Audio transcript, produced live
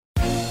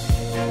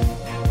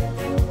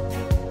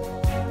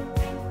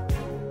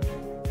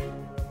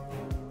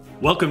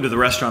Welcome to the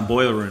Restaurant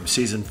Boiler Room,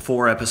 Season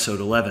 4, Episode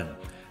 11.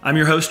 I'm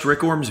your host,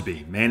 Rick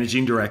Ormsby,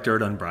 Managing Director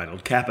at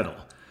Unbridled Capital.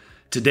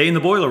 Today in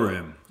the Boiler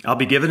Room, I'll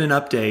be giving an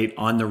update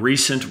on the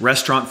recent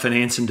Restaurant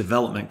Finance and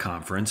Development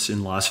Conference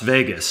in Las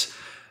Vegas.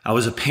 I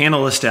was a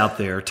panelist out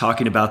there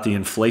talking about the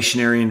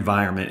inflationary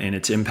environment and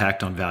its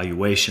impact on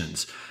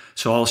valuations.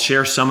 So I'll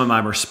share some of my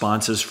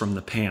responses from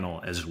the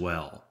panel as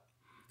well.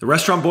 The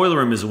Restaurant Boiler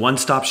Room is a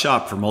one-stop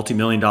shop for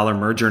multi-million-dollar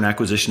merger and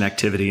acquisition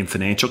activity and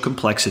financial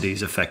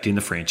complexities affecting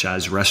the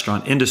franchise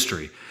restaurant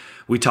industry.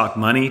 We talk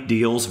money,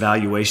 deals,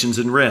 valuations,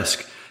 and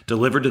risk,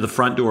 delivered to the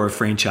front door of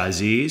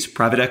franchisees,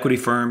 private equity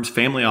firms,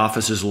 family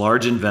offices,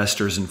 large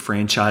investors, and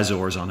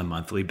franchisors on a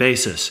monthly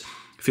basis.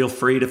 Feel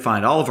free to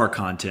find all of our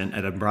content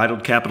at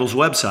Unbridled Capital's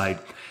website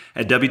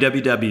at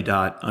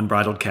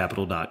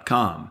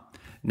www.unbridledcapital.com.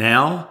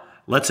 Now,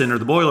 let's enter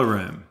the boiler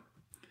room.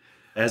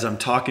 As I'm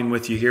talking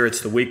with you here,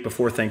 it's the week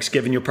before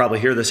Thanksgiving. You'll probably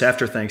hear this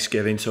after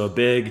Thanksgiving, so a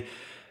big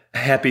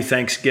happy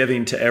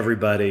Thanksgiving to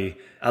everybody.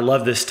 I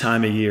love this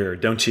time of year,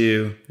 don't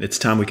you? It's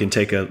time we can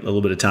take a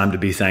little bit of time to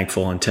be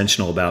thankful,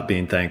 intentional about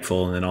being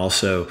thankful, and then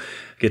also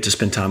get to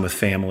spend time with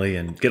family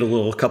and get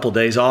a couple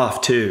days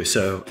off too.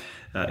 So,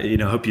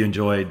 hope you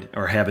enjoyed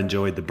or have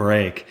enjoyed the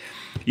break.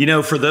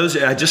 For those,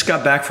 I just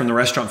got back from the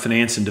Restaurant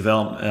Finance and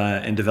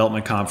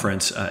Development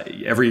Conference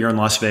every year in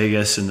Las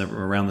Vegas,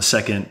 around the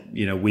second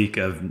week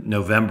of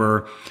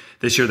November.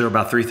 This year there were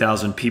about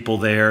 3,000 people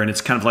there, and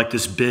it's kind of like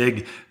this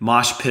big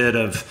mosh pit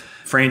of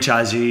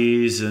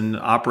franchisees and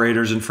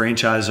operators and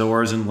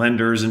franchisors and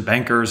lenders and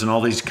bankers and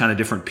all these kind of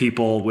different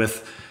people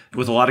with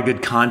a lot of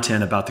good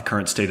content about the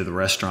current state of the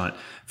restaurant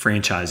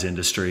franchise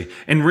industry.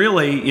 And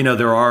really,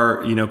 there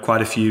are,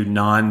 quite a few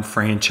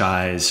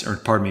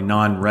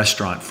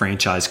non-restaurant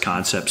franchise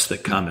concepts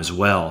that come as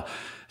well.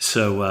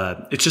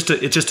 So it's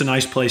just a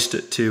nice place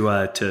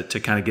to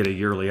kind of get a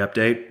yearly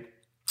update.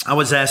 I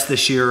was asked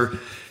this year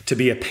to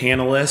be a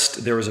panelist.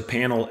 There was a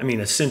panel,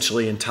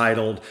 essentially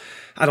entitled,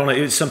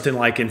 it was something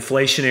like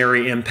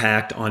inflationary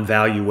impact on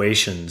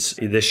valuations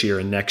this year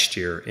and next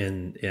year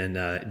in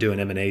doing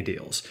M&A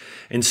deals.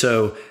 And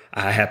so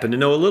I happen to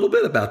know a little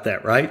bit about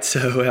that, right?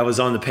 So I was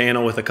on the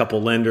panel with a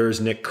couple lenders,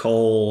 Nick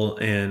Cole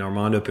and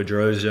Armando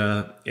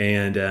Pedroza,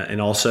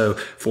 and also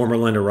former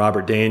lender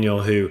Robert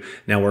Daniel, who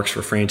now works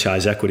for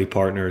Franchise Equity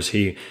Partners.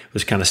 He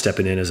was kind of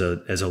stepping in as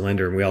a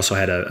lender, and we also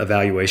had a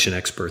valuation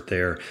expert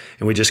there,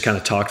 and we just kind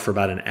of talked for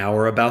about an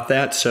hour about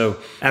that. So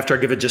after I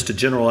give it just a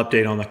general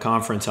update on the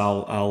conference,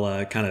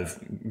 I'll kind of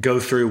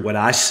go through what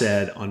I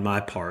said on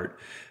my part.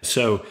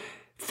 So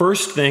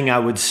first thing I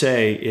would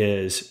say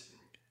is,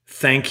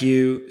 thank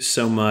you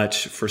so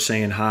much for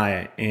saying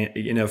hi.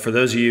 And, for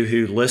those of you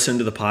who listen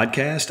to the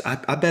podcast,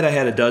 I bet I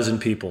had a dozen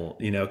people,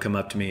 come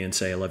up to me and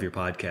say, I love your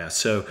podcast.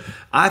 So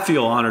I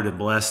feel honored and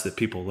blessed that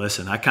people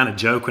listen. I kind of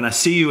joke when I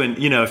see you and,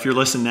 if you're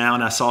listening now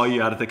and I saw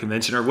you out at the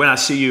convention, or when I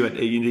see you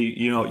at,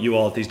 you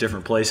all at these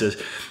different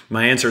places,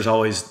 my answer is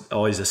always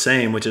the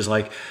same, which is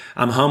like,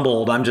 I'm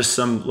humbled. I'm just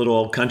some little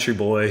old country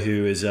boy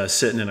who is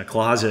sitting in a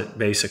closet,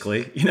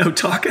 basically,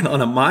 talking on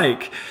a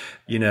mic.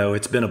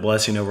 It's been a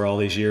blessing over all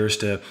these years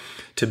to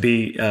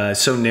be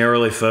so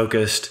narrowly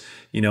focused,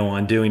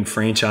 on doing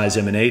franchise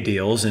M&A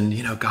deals. And,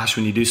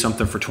 when you do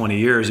something for 20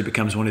 years, it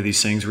becomes one of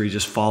these things where you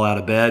just fall out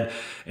of bed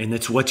and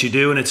it's what you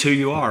do and it's who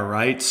you are,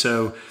 right?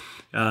 So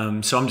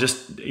I'm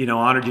just,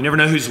 honored. You never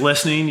know who's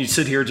listening. You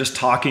sit here just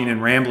talking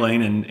and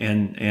rambling,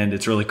 and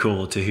it's really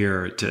cool to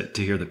hear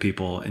that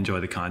people enjoy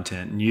the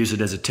content and use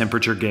it as a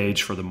temperature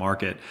gauge for the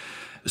market.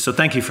 So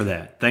thank you for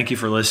that. Thank you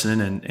for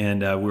listening,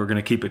 and we're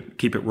going to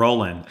keep it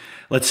rolling.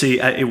 Let's see.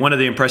 One of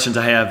the impressions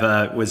I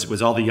have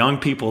was all the young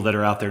people that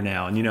are out there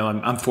now. And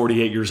I'm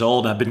 48 years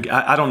old.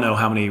 I don't know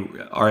how many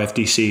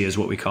RFDC is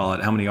what we call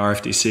it. How many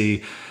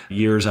RFDC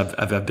years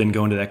I've been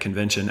going to that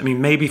convention?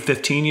 Maybe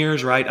 15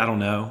 years, right? I don't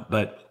know,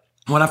 but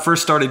when I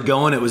first started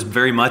going, it was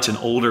very much an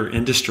older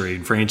industry,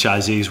 and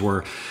franchisees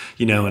were,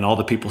 and all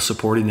the people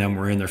supporting them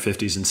were in their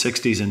 50s and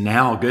 60s. And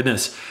now,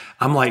 goodness,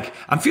 I'm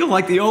feeling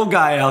like the old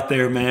guy out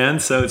there, man.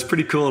 So it's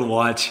pretty cool to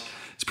watch.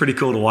 It's pretty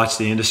cool to watch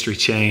the industry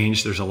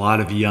change. There's a lot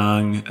of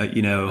young,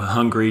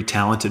 hungry,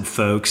 talented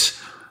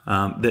folks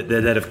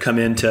that have come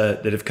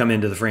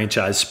into the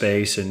franchise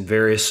space in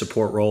various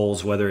support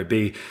roles, whether it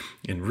be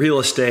in real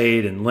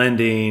estate and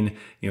lending,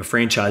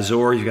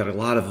 franchisor. You've got a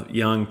lot of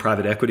young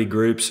private equity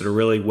groups that are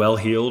really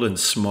well-heeled and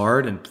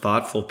smart and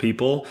thoughtful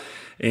people.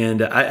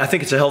 And I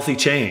think it's a healthy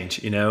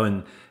change,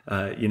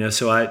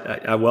 so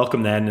I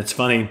welcome that. And it's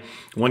funny,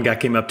 one guy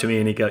came up to me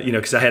and he go,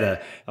 because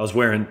I was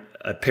wearing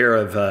a pair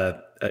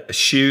of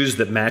shoes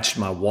that matched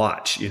my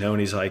watch, and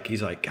he's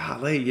like,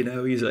 golly,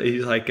 he's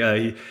like,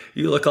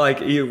 you look like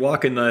you're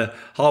walking the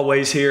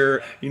hallways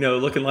here,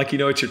 looking like you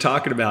know what you're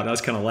talking about. And I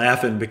was kind of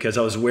laughing because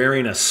I was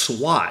wearing a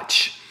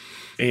swatch.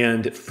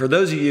 And for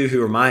those of you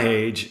who are my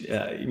age,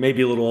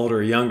 maybe a little older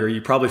or younger,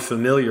 you're probably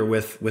familiar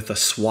with a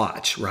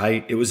swatch,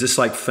 right? It was this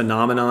like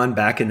phenomenon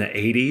back in the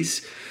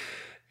 80s.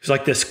 It was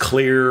like this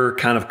clear,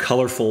 kind of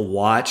colorful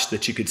watch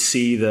that you could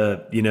see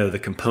the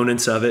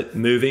components of it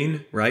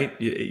moving, right?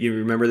 You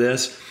remember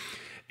this?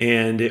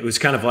 And it was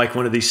kind of like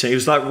one of these things. It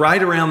was like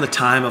right around the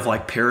time of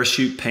like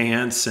parachute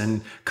pants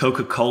and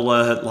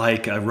Coca-Cola,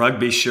 like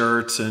rugby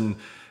shirts and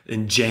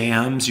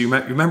jams. You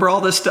remember all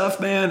this stuff,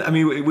 man? I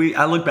mean,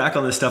 I look back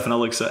on this stuff and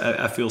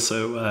I feel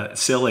so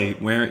silly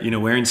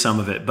wearing some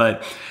of it.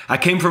 But I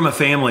came from a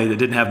family that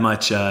didn't have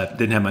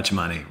much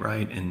money,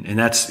 right? And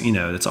that's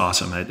that's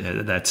awesome.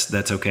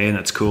 That's okay and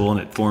that's cool,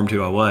 and it formed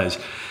who I was.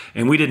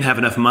 And we didn't have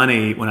enough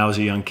money when I was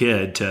a young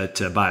kid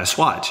to buy a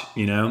Swatch,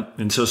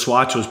 And so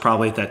Swatch was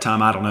probably at that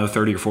time, I don't know,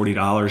 $30 or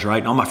 $40, right?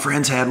 And all my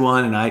friends had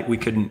one, and we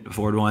couldn't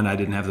afford one. I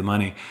didn't have the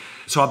money.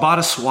 So I bought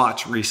a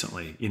Swatch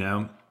recently,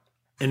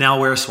 and now I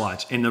wear a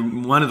Swatch.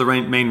 And one of the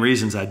main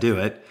reasons I do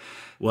it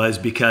was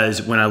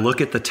because when I look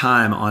at the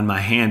time on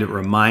my hand, it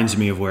reminds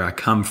me of where I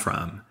come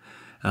from.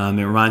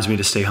 It reminds me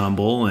to stay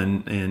humble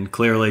and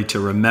clearly to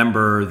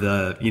remember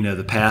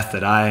the path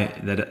that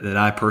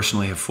I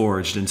personally have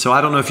forged. And so I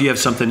don't know if you have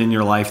something in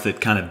your life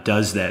that kind of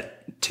does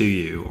that to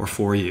you or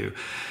for you,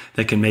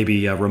 that can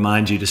maybe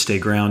remind you to stay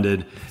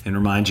grounded and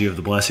remind you of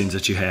the blessings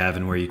that you have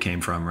and where you came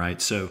from,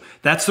 right? So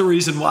that's the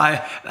reason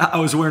why I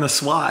was wearing a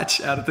Swatch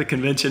out at the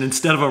convention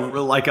instead of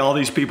like all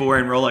these people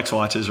wearing Rolex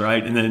watches,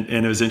 right? And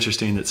it was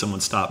interesting that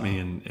someone stopped me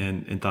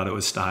and thought it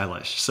was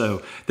stylish.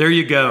 So there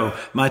you go.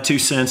 My 2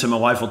 cents, and my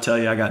wife will tell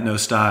you I got no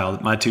style.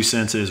 My 2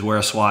 cents is wear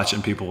a Swatch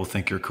and people will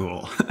think you're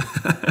cool.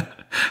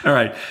 All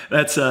right,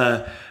 that's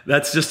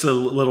just a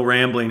little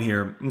rambling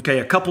here. Okay,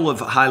 a couple of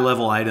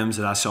high-level items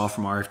that I saw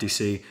from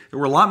RFDC. There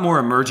were a lot more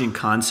emerging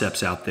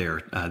concepts out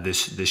there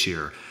this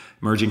year.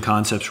 Emerging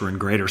concepts were in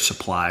greater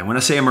supply. When I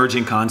say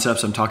emerging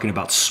concepts, I'm talking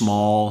about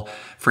small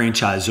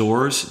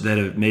franchisors that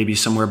are maybe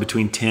somewhere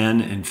between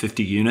 10 and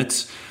 50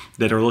 units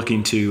that are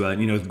looking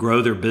to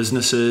grow their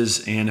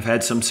businesses and have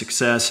had some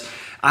success.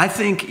 I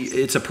think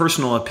it's a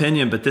personal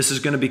opinion, but this is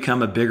going to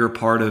become a bigger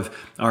part of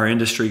our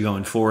industry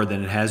going forward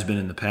than it has been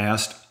in the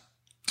past.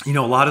 A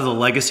lot of the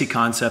legacy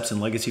concepts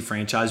and legacy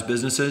franchise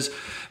businesses,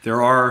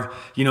 there are,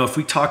 if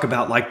we talk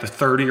about like the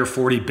 30 or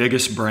 40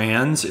 biggest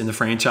brands in the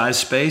franchise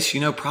space,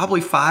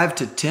 probably 5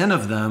 to 10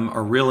 of them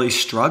are really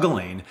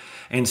struggling.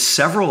 And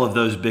several of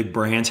those big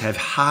brands have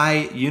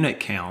high unit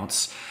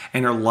counts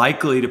and are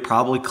likely to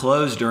probably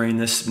close during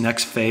this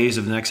next phase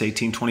of the next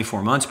 18,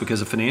 24 months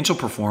because of financial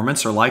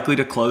performance are likely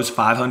to close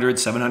 500,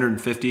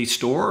 750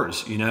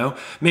 stores,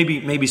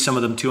 maybe some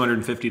of them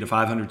 250 to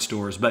 500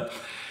 stores. But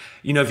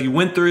if you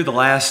went through the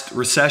last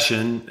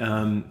recession,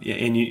 and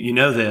you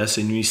know this,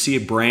 and you see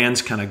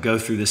brands kind of go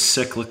through this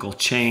cyclical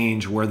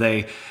change where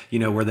they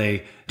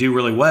do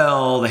really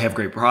well, they have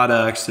great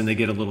products, and they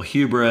get a little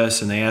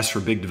hubris, and they ask for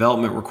big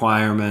development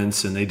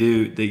requirements, and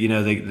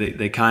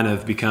they kind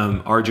of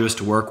become arduous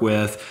to work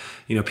with.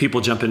 People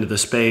jump into the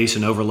space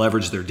and over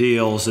leverage their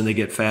deals, and they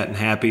get fat and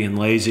happy and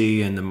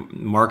lazy, and the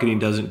marketing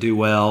doesn't do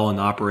well, and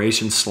the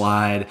operations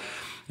slide.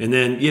 And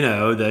then,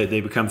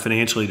 they become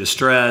financially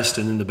distressed,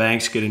 and then the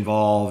banks get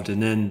involved,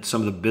 and then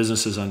some of the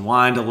businesses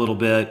unwind a little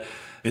bit.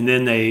 And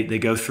then they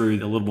go through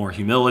a little more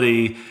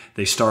humility.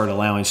 They start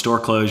allowing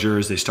store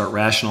closures. They start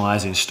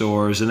rationalizing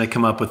stores, and they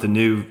come up with a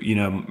new,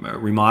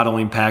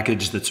 remodeling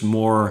package that's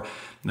more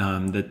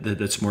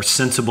that's more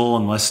sensible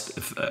and less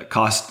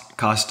cost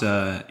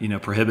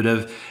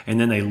prohibitive. And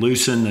then they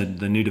loosen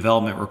the new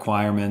development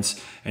requirements.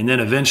 And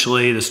then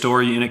eventually the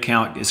store unit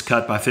count is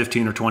cut by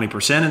 15 or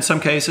 20% in some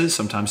cases,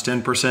 sometimes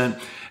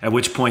 10%, at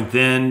which point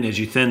then as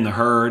you thin the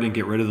herd and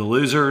get rid of the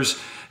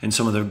losers and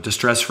some of the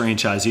distressed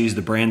franchisees,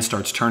 the brand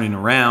starts turning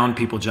around.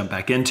 People jump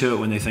back into it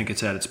when they think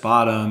it's at its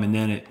bottom, and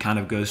then it kind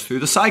of goes through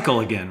the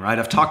cycle again, right?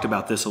 I've talked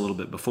about this a little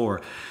bit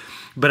before.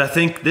 But I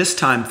think this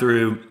time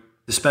through,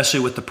 especially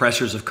with the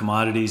pressures of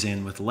commodities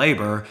and with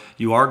labor,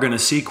 you are going to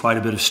see quite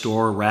a bit of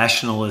store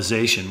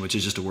rationalization, which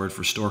is just a word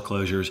for store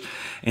closures.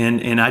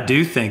 And I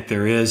do think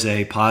there is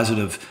a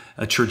positive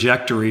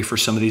trajectory for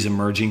some of these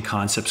emerging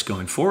concepts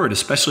going forward,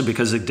 especially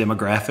because the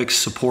demographics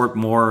support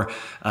more,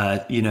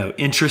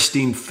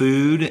 interesting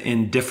food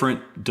in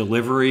different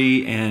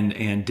delivery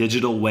and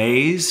digital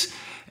ways,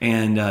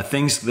 and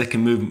things that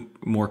can move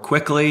more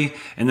quickly.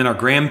 And then our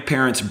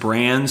grandparents'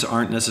 brands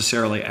aren't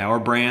necessarily our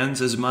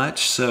brands as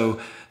much. So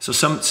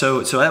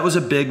that was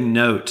a big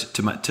note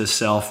to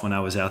self when I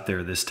was out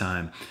there this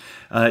time.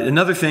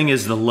 Another thing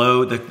is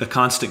the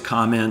constant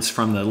comments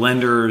from the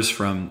lenders,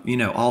 from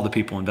all the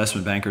people,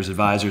 investment bankers,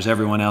 advisors,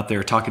 everyone out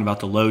there talking about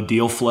the low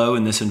deal flow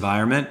in this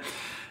environment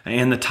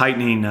and the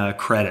tightening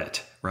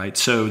credit. Right.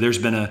 So there's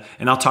been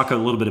and I'll talk a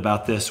little bit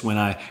about this when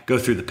I go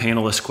through the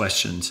panelist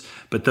questions,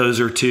 but those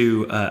are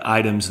two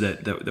items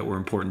that were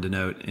important to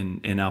note,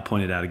 and I'll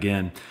point it out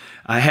again.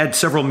 I had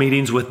several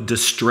meetings with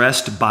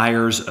distressed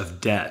buyers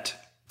of debt.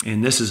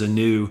 And this is a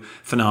new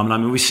phenomenon.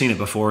 I mean, we've seen it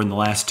before in the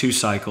last 2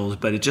 cycles,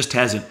 but it just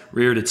hasn't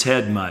reared its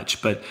head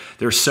much. But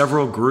there are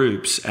several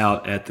groups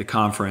out at the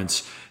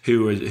conference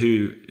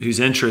whose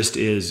interest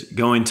is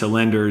going to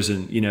lenders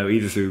and,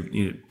 either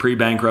through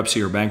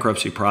pre-bankruptcy or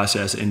bankruptcy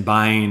process and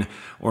buying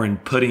or in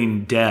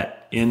putting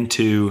debt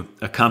into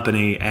a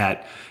company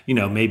at,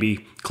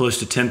 maybe close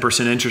to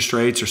 10% interest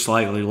rates or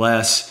slightly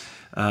less,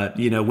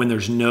 when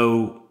there's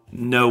no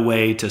no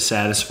way to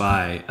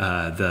satisfy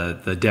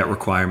the debt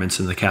requirements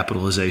and the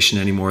capitalization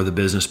anymore of the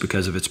business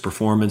because of its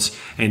performance.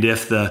 And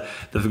if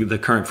the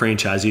current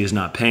franchisee is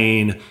not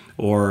paying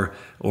or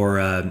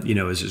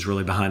is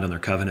really behind on their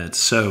covenants.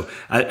 So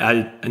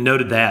I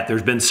noted that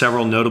there's been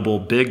several notable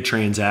big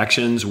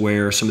transactions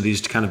where some of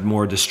these kind of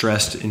more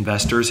distressed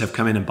investors have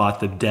come in and bought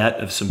the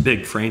debt of some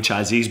big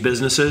franchisees'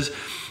 businesses.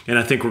 And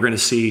I think we're going to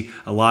see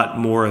a lot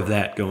more of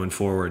that going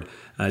forward.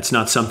 It's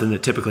not something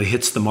that typically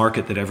hits the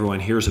market that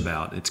everyone hears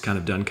about. It's kind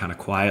of done kind of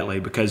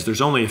quietly because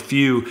there's only a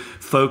few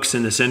folks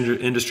in this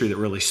industry that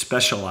really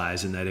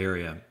specialize in that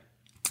area.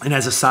 And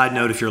as a side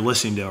note, if you're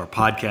listening to our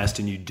podcast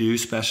and you do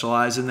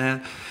specialize in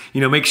that,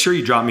 make sure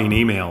you drop me an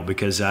email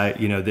because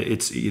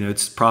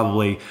it's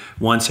probably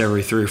once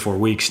every 3 or 4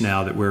 weeks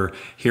now that we're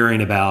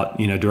hearing about,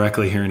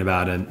 directly hearing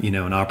about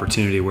an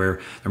opportunity where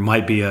there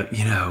might be a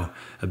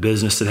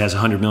business that has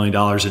 $100 million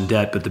in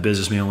debt, but the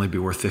business may only be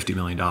worth $50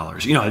 million.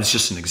 It's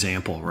just an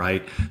example,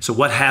 right? So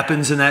what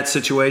happens in that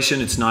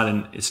situation? It's not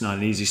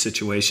an easy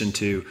situation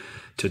to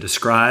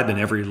describe, and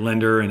every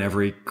lender and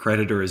every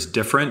creditor is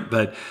different,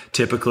 but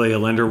typically a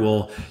lender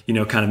will,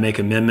 kind of make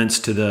amendments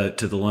to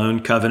the loan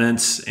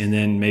covenants and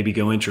then maybe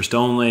go interest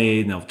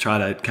only, and they'll try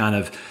to kind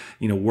of,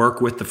 work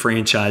with the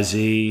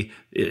franchisee,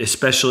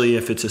 especially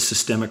if it's a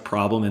systemic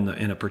problem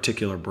in a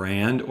particular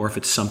brand, or if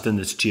it's something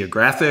that's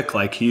geographic,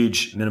 like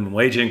huge minimum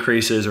wage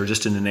increases, or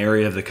just in an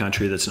area of the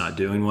country that's not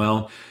doing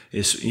well.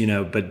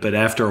 But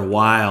after a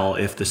while,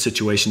 if the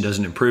situation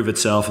doesn't improve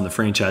itself and the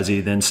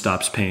franchisee then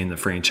stops paying the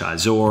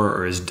franchisor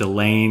or is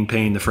delaying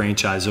paying the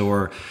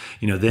franchisor,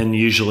 then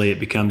usually it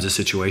becomes a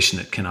situation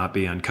that cannot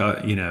be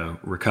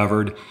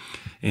recovered.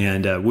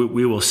 And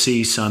we will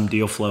see some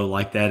deal flow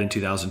like that in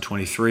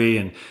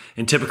 2023.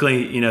 And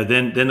typically,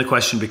 then the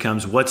question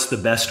becomes, what's the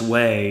best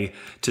way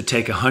to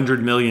take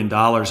 $100 million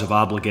of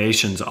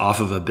obligations off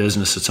of a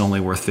business that's only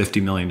worth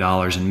 $50 million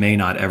and may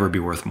not ever be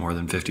worth more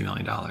than $50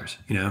 million?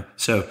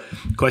 So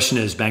the question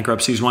is,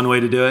 bankruptcy is one way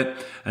to do it.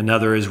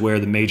 Another is where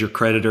the major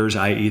creditors,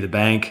 i.e. the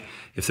bank,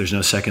 if there's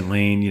no second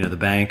lien, the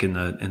bank and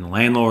the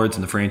landlords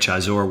and the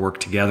franchisor work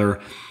together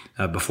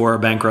before a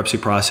bankruptcy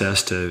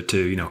process to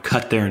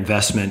cut their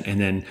investment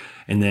and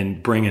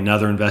then bring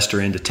another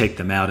investor in to take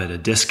them out at a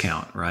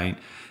discount, right?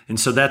 And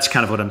so that's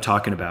kind of what I'm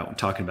talking about. I'm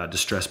talking about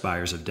distressed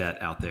buyers of debt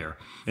out there.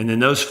 And then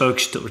those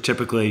folks are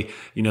typically,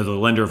 the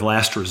lender of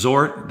last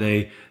resort.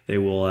 They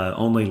will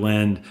only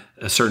lend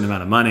a certain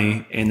amount of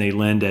money, and they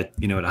lend at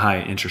a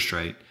high interest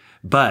rate.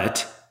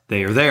 But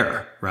they are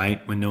there,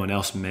 right, when no one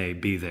else may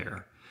be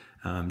there.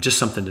 Just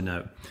something to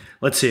note.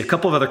 Let's see, a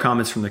couple of other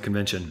comments from the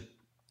convention.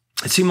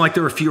 It seemed like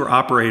there were fewer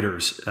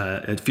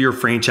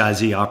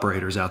franchisee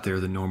operators out there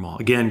than normal.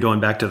 Again, going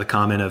back to the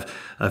comment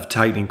of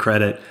tightening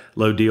credit,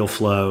 low deal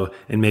flow,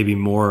 and maybe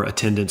more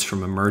attendance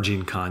from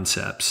emerging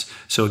concepts.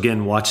 So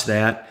again, watch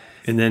that.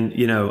 And then,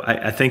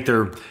 I think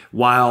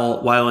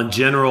while in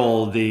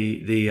general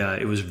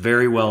it was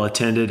very well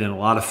attended, and a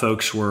lot of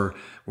folks were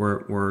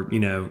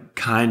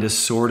kind of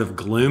sort of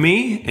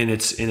gloomy, and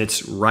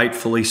it's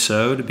rightfully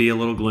so to be a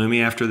little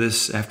gloomy after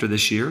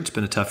this year. It's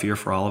been a tough year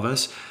for all of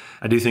us.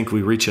 I do think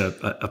we reach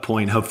a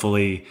point,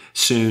 hopefully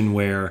soon,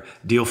 where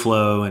deal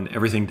flow and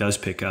everything does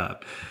pick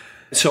up.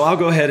 So I'll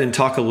go ahead and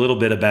talk a little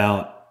bit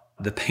about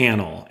the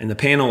panel. And the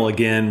panel,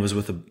 again, was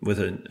with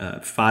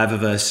 5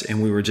 of us,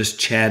 and we were just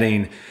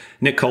chatting.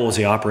 Nick Cole was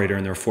the operator,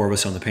 and there were 4 of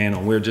us on the panel.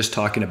 And we were just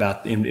talking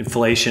about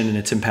inflation and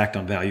its impact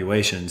on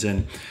valuations.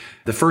 And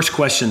the first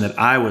question that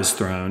I was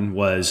thrown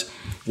was,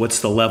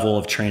 what's the level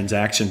of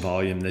transaction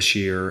volume this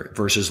year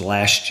versus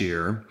last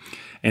year?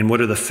 And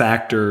what are the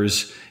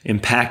factors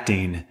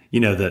impacting,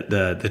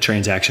 the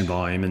transaction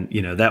volume?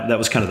 And, that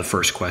was kind of the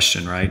first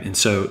question, right? And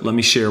so let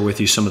me share with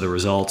you some of the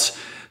results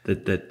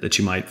that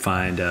you might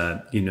find,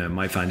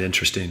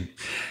 interesting.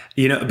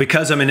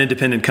 Because I'm an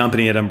independent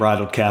company at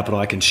Unbridled Capital,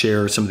 I can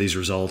share some of these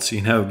results,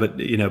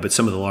 but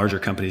some of the larger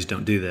companies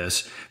don't do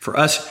this. For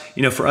us,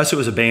 it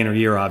was a banner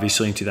year,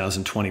 obviously, in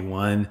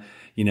 2021.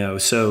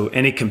 So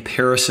any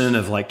comparison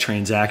of like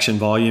transaction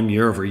volume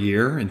year over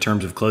year in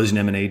terms of closing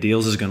M&A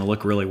deals is going to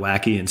look really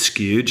wacky and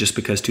skewed just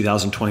because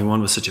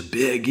 2021 was such a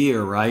big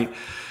year, right?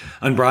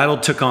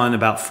 Unbridled took on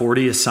about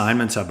 40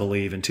 assignments, I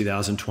believe, in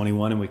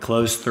 2021, and we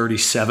closed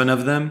 37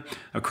 of them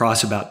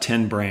across about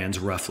 10 brands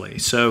roughly.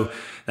 So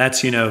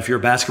that's, if you're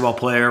a basketball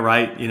player,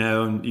 right,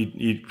 and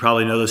you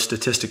probably know those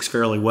statistics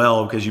fairly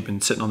well because you've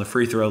been sitting on the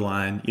free throw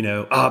line,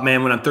 oh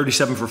man, when I'm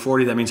 37 for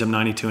 40, that means I'm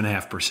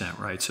 92.5%,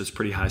 right? So it's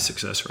pretty high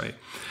success rate.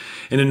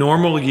 In a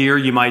normal year,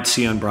 you might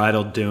see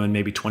Unbridled doing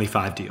maybe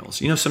 25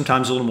 deals,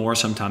 sometimes a little more,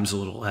 sometimes a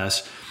little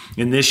less.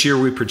 And this year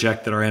we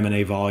project that our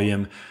M&A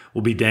volume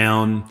will be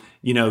down,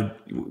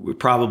 we'll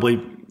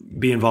probably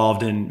be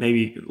involved in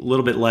maybe a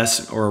little bit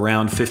less or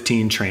around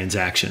 15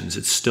 transactions.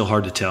 It's still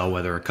hard to tell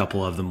whether a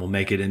couple of them will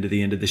make it into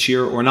the end of this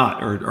year or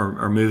not,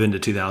 or move into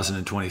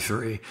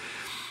 2023.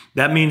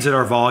 That means that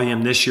our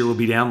volume this year will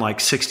be down like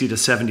 60 to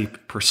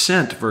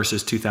 70%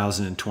 versus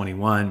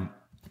 2021,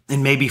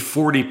 and maybe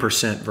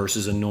 40%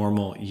 versus a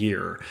normal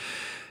year.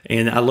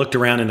 And I looked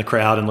around in the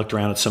crowd and looked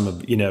around at some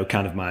of,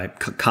 kind of my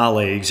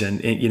colleagues and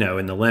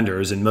the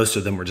lenders, and most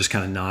of them were just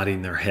kind of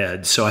nodding their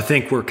heads. So I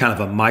think we're kind of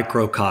a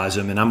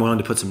microcosm, and I'm willing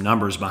to put some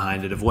numbers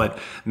behind it of what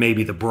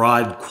maybe the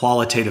broad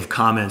qualitative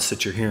comments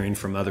that you're hearing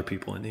from other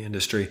people in the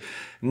industry.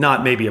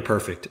 Not maybe a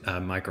perfect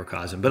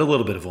microcosm, but a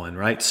little bit of one,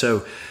 right?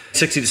 So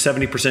 60 to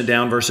 70%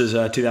 down versus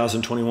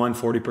 2021,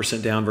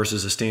 40% down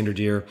versus a standard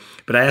year.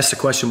 But I asked the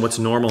question, what's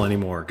normal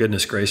anymore?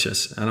 Goodness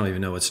gracious, I don't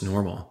even know what's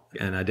normal,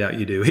 and I doubt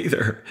you do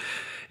either.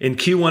 In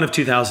Q1 of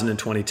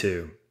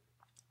 2022,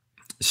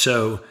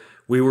 so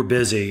we were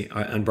busy,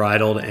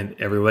 unbridled, and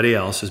everybody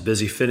else was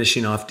busy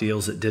finishing off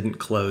deals that didn't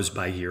close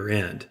by year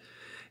end.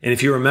 And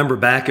if you remember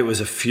back, it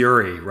was a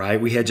fury, right?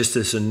 We had just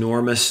this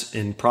enormous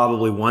and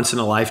probably once in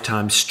a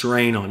lifetime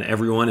strain on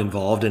everyone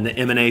involved in the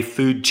M&A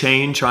food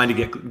chain, trying to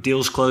get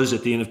deals closed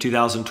at the end of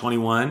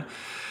 2021.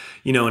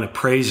 And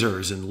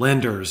appraisers and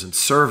lenders and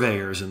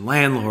surveyors and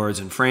landlords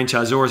and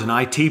franchisors and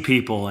IT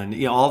people.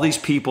 And, all these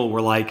people were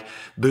like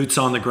boots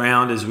on the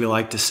ground, as we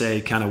like to say,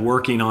 kind of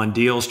working on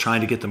deals, trying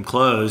to get them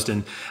closed.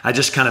 And I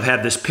just kind of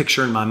had this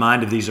picture in my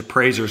mind of these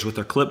appraisers with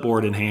their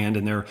clipboard in hand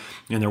and their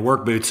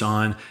work boots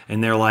on.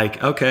 And they're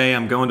like, okay,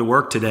 I'm going to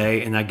work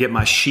today. And I get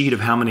my sheet of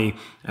how many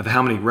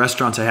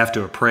restaurants I have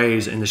to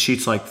appraise. And the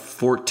sheet's like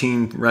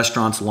 14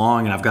 restaurants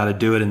long. And I've got to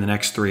do it in the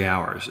next 3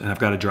 hours. And I've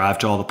got to drive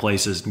to all the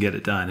places and get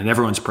it done. And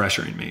everyone's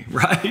pressuring me,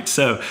 right?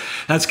 So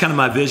that's kind of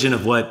my vision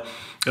of what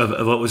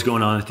was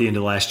going on at the end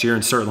of last year.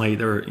 And certainly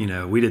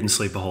we didn't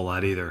sleep a whole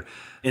lot either.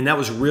 And that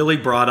was really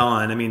brought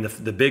on. I mean,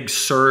 the big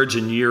surge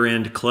in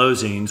year-end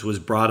closings was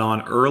brought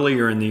on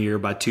earlier in the year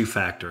by two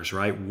factors,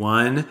 right?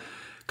 One,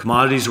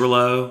 commodities were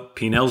low,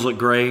 P&Ls looked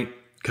great.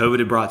 COVID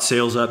had brought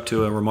sales up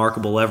to a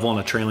remarkable level on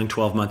a trailing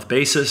 12-month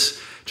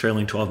basis.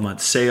 Trailing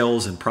 12-month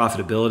sales and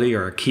profitability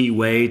are a key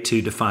way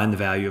to define the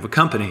value of a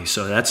company.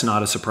 So that's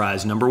not a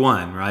surprise, number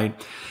one, right?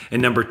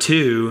 And number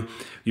two,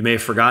 you may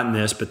have forgotten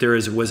this, but there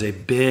was a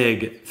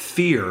big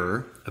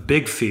fear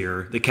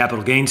that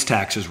capital gains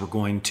taxes were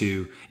going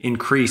to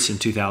increase in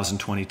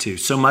 2022.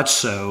 So much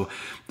so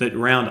that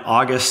around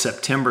August,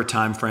 September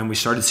timeframe, we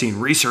started seeing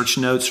research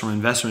notes from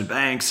investment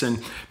banks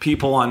and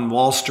people on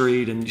Wall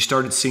Street, and you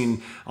started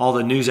seeing all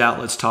the news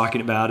outlets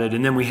talking about it.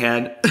 And then we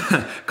had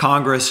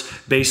Congress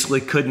basically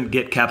couldn't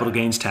get capital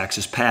gains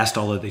taxes passed,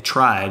 although they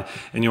tried.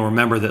 And you'll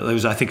remember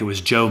that I think it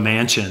was Joe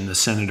Manchin, the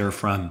senator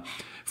from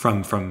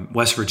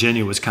West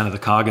Virginia, was kind of the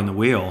cog in the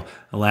wheel,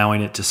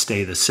 allowing it to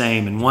stay the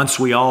same. And once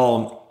we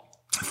all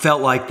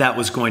felt like that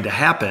was going to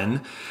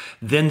happen,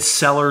 then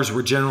sellers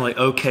were generally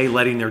okay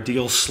letting their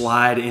deals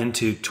slide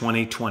into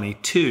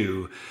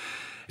 2022.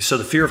 So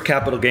the fear of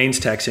capital gains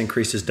tax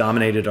increases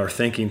dominated our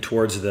thinking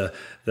towards the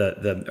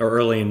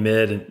early and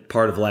mid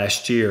part of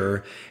last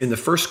year. In the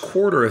first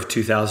quarter of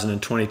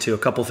 2022, a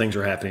couple things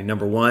were happening.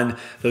 Number one,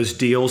 those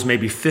deals,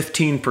 maybe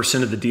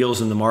 15% of the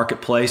deals in the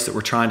marketplace that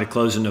were trying to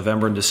close in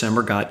November and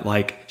December got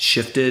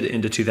shifted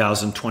into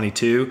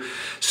 2022.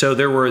 So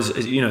there was,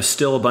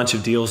 still a bunch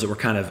of deals that were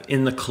kind of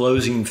in the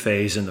closing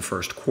phase in the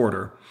first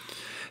quarter.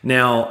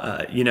 Now,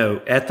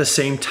 at the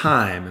same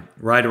time,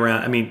 right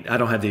around, I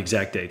don't have the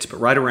exact dates, but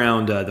right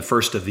around the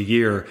first of the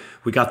year,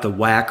 we got the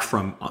whack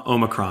from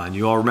Omicron.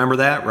 You all remember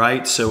that,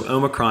 right? So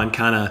Omicron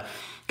kind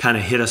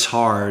of hit us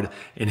hard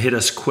and hit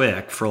us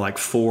quick for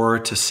 4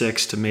 to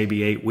 6 to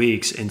maybe 8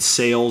 weeks, and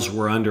sales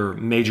were under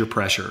major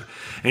pressure.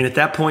 And at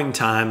that point in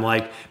time,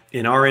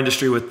 in our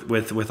industry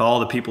with all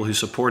the people who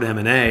support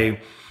M&A,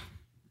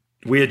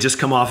 we had just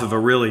come off of a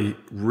really,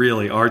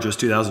 really arduous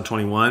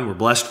 2021. We're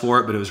blessed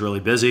for it, but it was really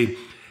busy.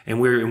 And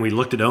we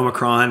looked at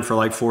Omicron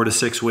for 4 to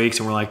 6 weeks,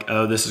 and we're like,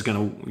 oh, this is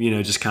going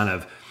to, just kind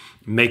of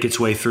make its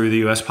way through the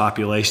U.S.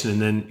 population,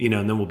 and then,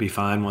 and then we'll be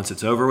fine once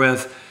it's over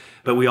with.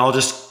 But we all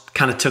just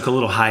kind of took a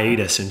little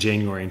hiatus in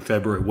January and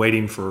February,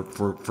 waiting for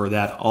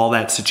all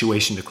that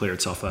situation to clear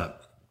itself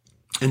up.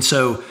 And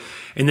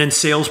then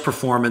sales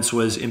performance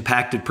was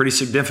impacted pretty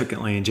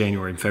significantly in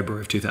January and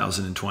February of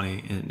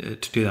 2020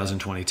 and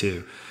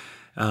 2022.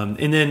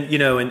 And then,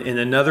 in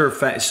another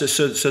fact,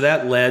 so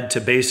that led to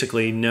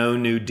basically no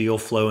new deal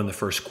flow in the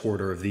first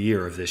quarter of the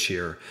year of this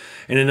year.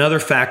 And another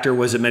factor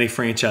was that many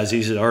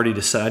franchisees had already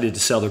decided to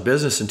sell their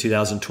business in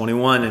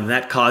 2021, and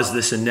that caused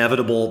this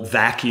inevitable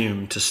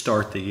vacuum to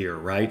start the year,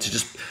 right? So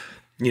just,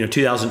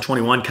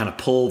 2021 kind of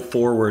pulled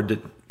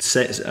forward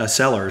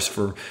sellers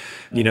for,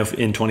 in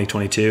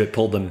 2022. It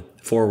pulled them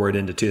forward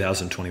into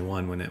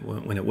 2021 when it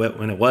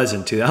was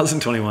in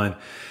 2021.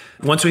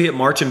 Once we hit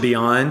March and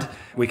beyond,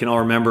 we can all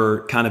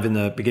remember kind of in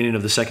the beginning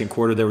of the second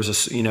quarter, there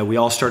was we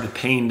all started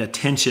paying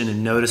attention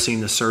and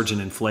noticing the surge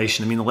in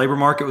inflation. The labor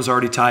market was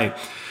already tight.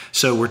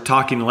 So we're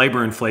talking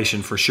labor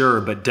inflation for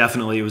sure, but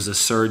definitely it was a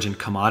surge in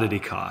commodity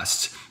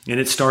costs. And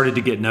it started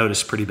to get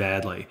noticed pretty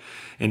badly.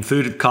 And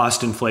food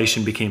cost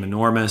inflation became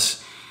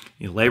enormous.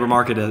 Labor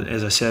market,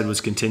 as I said,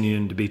 was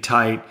continuing to be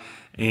tight.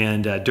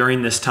 And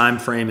during this time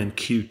frame in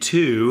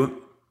Q2,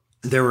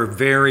 there were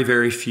very,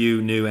 very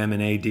few new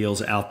M&A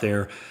deals out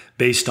there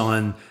based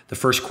on the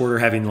first quarter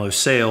having low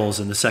sales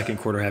and the second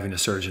quarter having a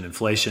surge in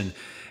inflation.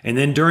 And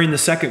then during the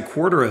second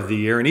quarter of the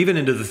year and even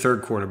into the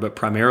third quarter, but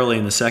primarily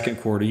in the second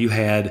quarter, you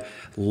had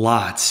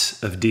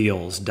lots of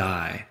deals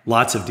die.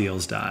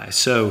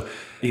 So,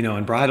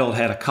 Unbridled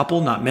had a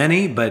couple, not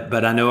many,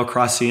 but I know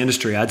across the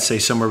industry, I'd say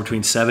somewhere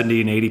between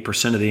 70 and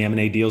 80% of the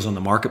M&A deals on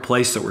the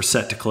marketplace that were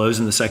set to close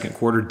in the second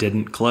quarter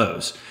didn't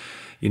close.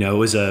 It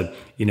was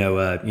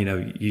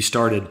you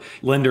started,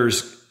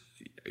 lenders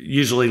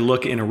usually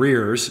look in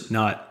arrears,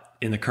 not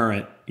in the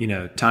current,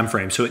 time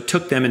frame. So it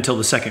took them until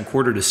the second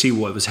quarter to see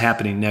what was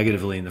happening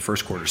negatively in the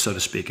first quarter, so to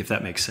speak, if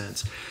that makes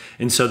sense.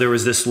 And so there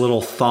was this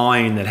little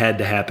thawing that had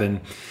to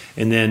happen.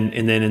 And then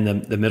in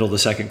the middle of the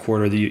second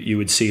quarter, you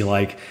would see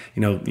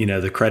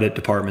the credit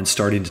department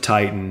starting to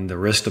tighten, the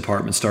risk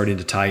department starting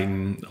to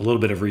tighten, a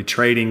little bit of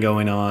retrading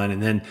going on,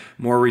 and then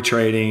more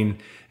retrading.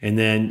 And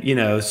then,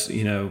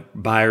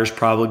 buyers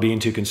probably being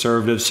too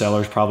conservative,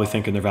 sellers probably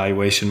thinking their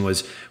valuation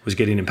was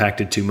getting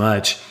impacted too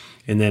much.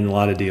 And then a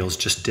lot of deals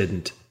just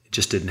didn't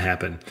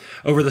happen.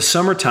 Over the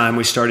summertime,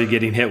 we started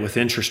getting hit with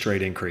interest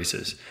rate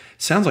increases.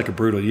 Sounds like a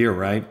brutal year,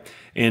 right?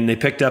 And they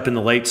picked up in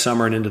the late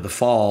summer and into the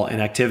fall,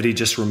 and activity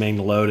just remained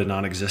low to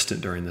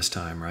non-existent during this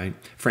time, right?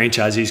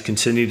 Franchisees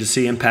continued to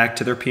see impact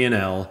to their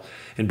P&L,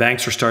 and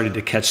banks were starting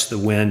to catch the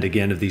wind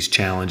again of these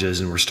challenges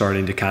and were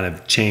starting to kind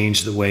of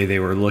change the way they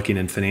were looking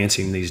and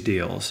financing these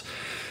deals.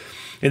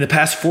 In the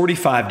past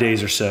 45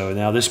 days or so,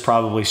 now this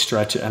probably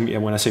stretches,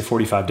 when I say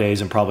 45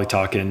 days, I'm probably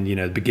talking,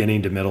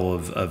 beginning to middle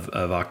of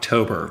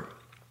October.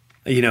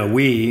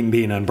 We,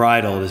 being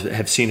Unbridled,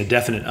 have seen a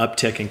definite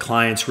uptick in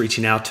clients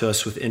reaching out to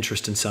us with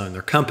interest in selling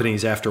their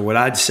companies after what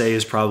I'd say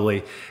is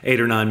probably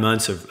 8 or 9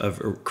 months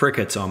of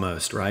crickets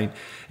almost, right?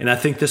 And I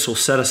think this will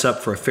set us up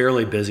for a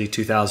fairly busy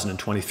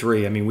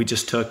 2023. We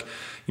just took,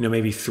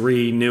 maybe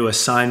 3 new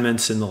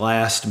assignments in the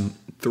last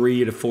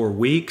 3 to 4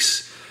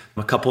 weeks.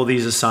 A couple of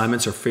these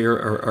assignments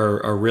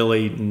are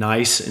really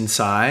nice in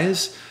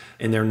size,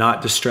 and they're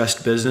not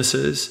distressed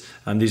businesses.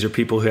 These are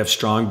people who have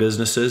strong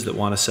businesses that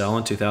want to sell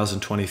in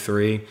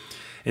 2023.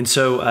 And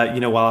so,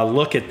 while I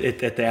look at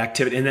the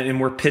activity,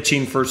 and we're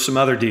pitching for some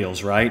other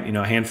deals, right?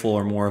 A handful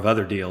or more of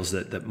other deals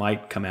that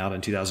might come out in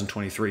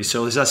 2023.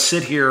 So as I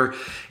sit here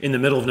in the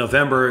middle of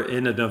November,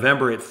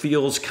 it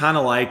feels kind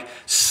of like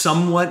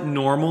somewhat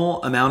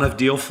normal amount of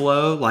deal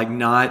flow, like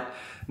not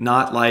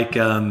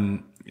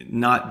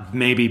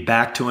maybe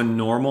back to a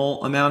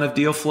normal amount of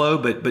deal flow,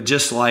 but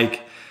just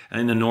like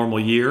in a normal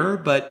year,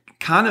 but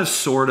kind of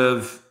sort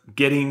of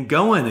getting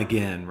going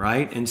again,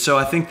 right? And so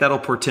I think that'll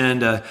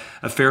portend a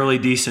fairly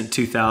decent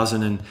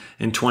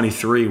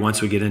 2023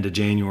 once we get into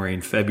January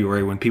and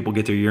February, when people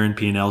get their year-end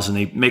P&Ls and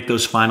they make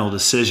those final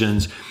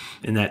decisions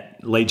in that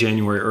late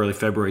January, early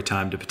February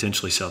time to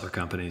potentially sell their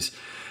companies.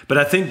 But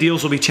I think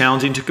deals will be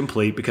challenging to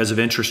complete because of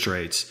interest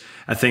rates.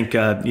 I think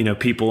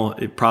people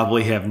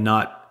probably have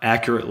not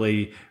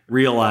accurately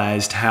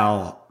realized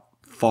how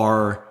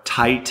far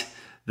tight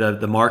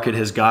the market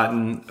has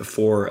gotten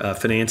for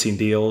financing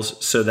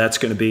deals. So that's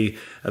going to be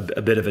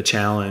a bit of a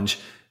challenge.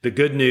 The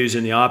good news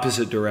in the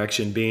opposite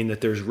direction being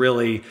that there's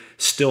really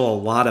still a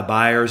lot of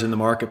buyers in the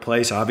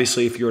marketplace.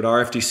 Obviously, if you're at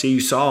RFDC,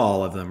 you saw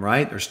all of them,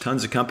 right? There's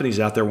tons of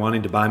companies out there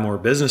wanting to buy more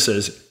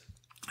businesses,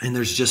 and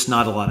there's just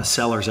not a lot of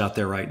sellers out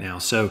there right now.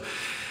 So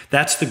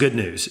that's the good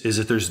news, is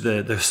that there's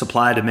the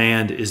supply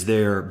demand is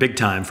there big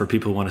time for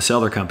people who want to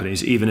sell their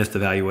companies, even if the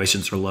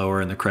valuations are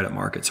lower and the credit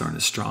markets aren't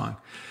as strong.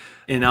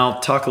 And I'll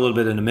talk a little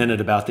bit in a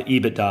minute about the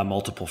EBITDA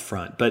multiple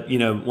front. But,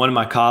 one of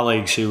my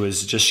colleagues who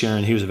was just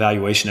sharing, he was a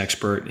valuation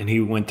expert, and he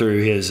went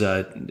through his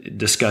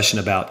discussion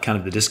about kind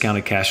of the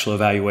discounted cash flow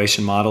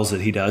valuation models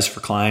that he does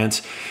for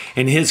clients.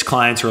 And his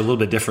clients are a little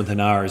bit different than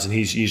ours, and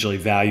he's usually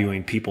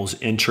valuing people's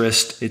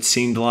interest, it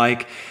seemed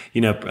like,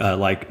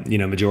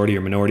 majority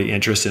or minority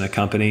interest in a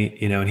company,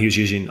 and he was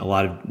using a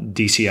lot of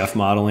DCF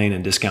modeling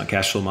and discount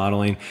cash flow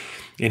modeling.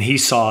 And he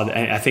saw,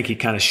 I think he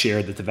kind of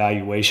shared that the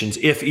valuations,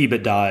 if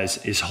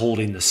EBITDA is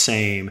holding the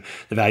same,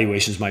 the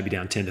valuations might be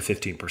down 10 to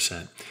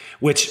 15%,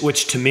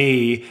 which to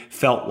me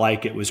felt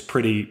like it was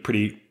pretty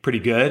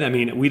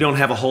good. We don't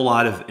have a whole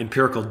lot of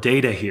empirical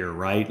data here,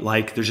 right?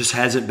 Like there just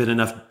hasn't been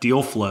enough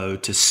deal flow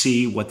to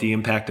see what the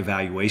impact of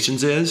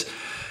valuations is,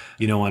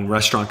 on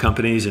restaurant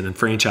companies and in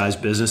franchise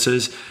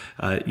businesses.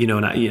 I'll be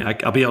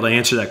able to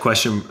answer that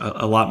question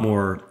a lot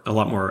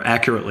more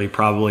accurately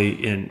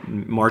probably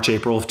in March,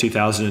 April of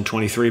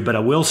 2023. But I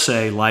will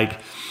say,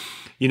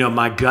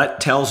 my gut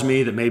tells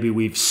me that maybe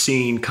we've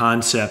seen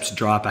concepts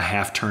drop a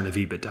half turn of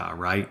EBITDA,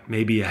 right?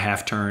 Maybe a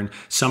half turn.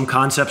 Some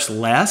concepts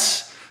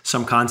less,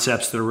 some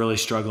concepts that are really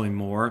struggling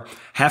more.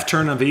 Half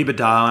turn of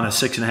EBITDA on a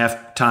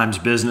 6.5 times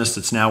business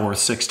that's now worth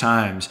 6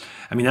 times.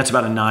 That's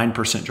about a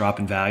 9% drop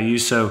in value.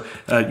 So,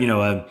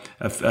 a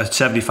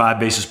 75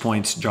 basis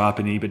points drop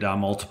in EBITDA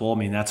multiple.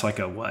 That's like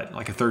a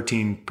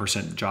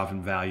 13% drop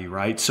in value,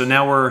 right? So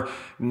now we're,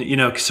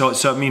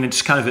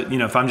 it's kind of,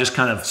 if I'm just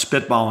kind of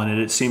spitballing it,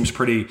 it seems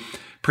pretty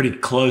pretty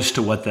close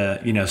to what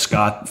the,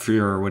 Scott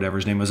Freer or whatever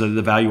his name was,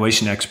 the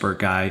valuation expert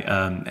guy,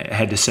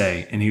 had to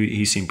say. And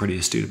he seemed pretty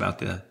astute about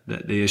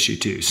the issue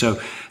too.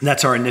 So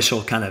that's our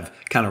initial kind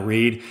of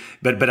read.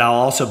 But I'll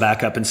also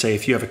back up and say,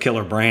 if you have a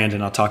killer brand,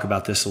 and I'll talk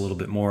about this a little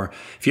bit more,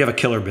 if you have a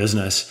killer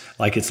business,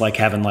 like it's like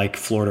having like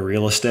Florida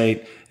real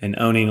estate and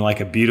owning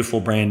like a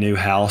beautiful brand new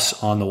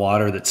house on the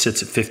water that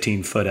sits at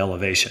 15-foot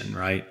elevation,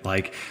 right?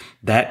 Like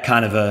that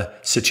kind of a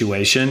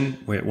situation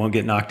where it won't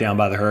get knocked down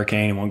by the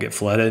hurricane and won't get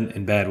flooded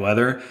in bad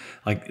weather,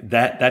 like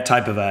that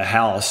type of a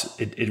house,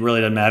 it really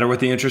doesn't matter what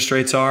the interest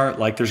rates are.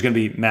 Like there's going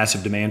to be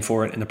massive demand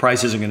for it, and the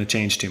price isn't going to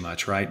change too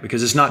much, right?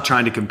 Because it's not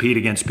trying to compete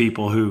against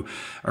people who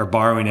are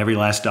borrowing every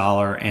last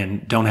dollar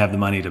and don't have the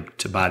money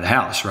to buy the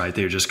house, right?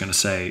 They're just going to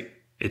say,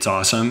 it's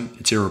awesome,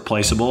 it's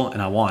irreplaceable,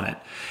 and I want it.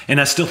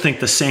 And I still think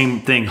the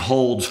same thing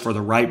holds for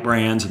the right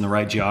brands and the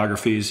right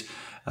geographies,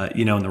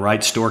 and the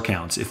right store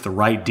counts. If the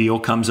right deal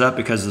comes up,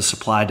 because the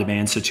supply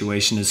demand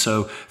situation is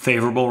so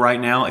favorable right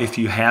now, if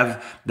you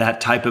have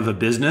that type of a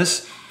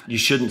business, you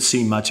shouldn't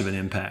see much of an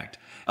impact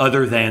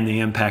other than the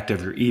impact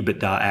of your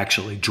EBITDA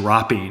actually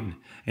dropping,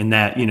 and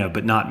that,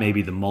 but not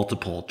maybe the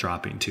multiple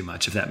dropping too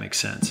much, if that makes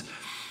sense.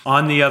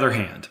 On the other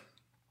hand,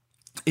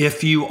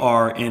 if you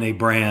are in a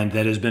brand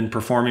that has been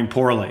performing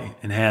poorly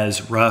and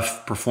has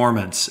rough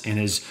performance and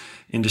is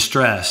in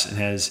distress and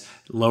has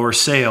lower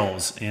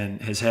sales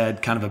and has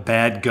had kind of a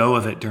bad go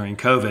of it during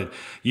COVID,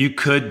 you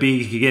could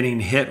be getting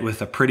hit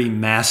with a pretty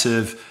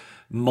massive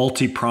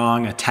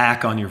multi-prong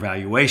attack on your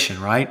valuation,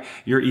 right?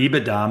 Your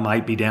EBITDA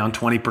might be down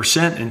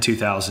 20% in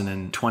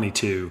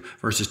 2022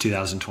 versus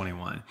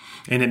 2021.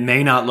 And it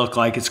may not look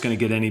like it's going to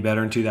get any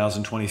better in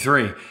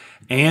 2023.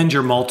 And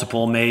your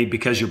multiple may,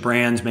 because your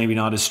brand's maybe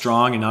not as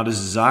strong and not as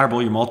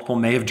desirable, your multiple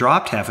may have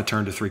dropped half a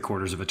turn to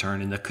 3/4 of a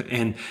turn.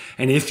 And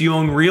if you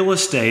own real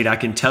estate, I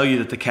can tell you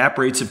that the cap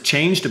rates have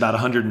changed about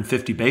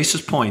 150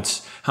 basis points,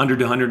 100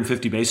 to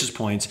 150 basis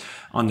points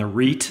on the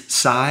REIT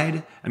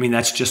side. I mean,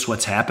 that's just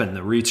what's happened.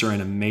 The REITs are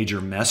in a major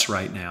mess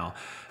right now.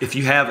 If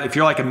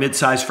you're like a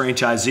mid-sized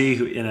franchisee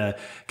who in a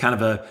kind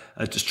of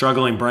a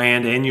struggling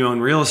brand and you own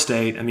real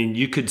estate, I mean,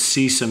 you could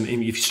see if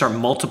you start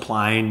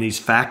multiplying these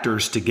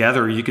factors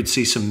together, you could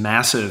see some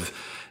massive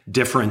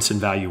difference in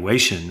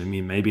valuation. I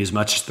mean, maybe as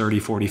much as 30,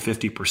 40,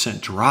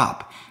 50%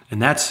 drop. And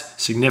that's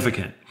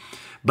significant.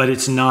 But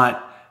it's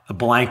not a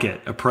blanket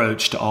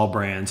approach to all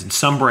brands. And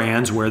some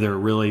brands where they're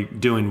really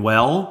doing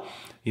well,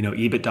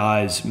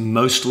 EBITDA is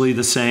mostly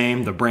the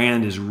same. The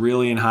brand is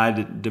really in high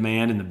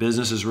demand and the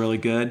business is really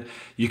good.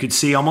 You could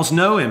see almost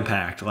no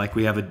impact. Like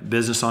we have a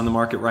business on the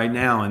market right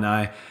now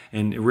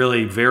and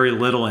really very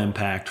little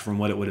impact from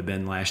what it would have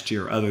been last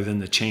year, other than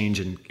the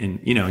change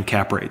in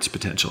cap rates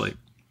potentially.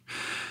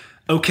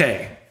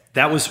 Okay.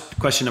 That was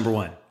question number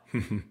one.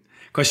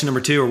 Question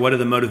number two, what are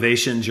the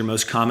motivations you're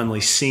most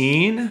commonly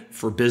seeing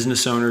for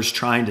business owners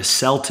trying to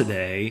sell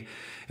today,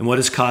 and what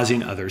is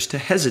causing others to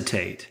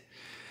hesitate?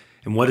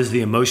 And what is the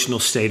emotional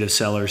state of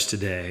sellers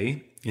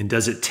today? And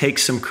does it take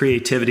some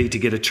creativity to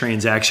get a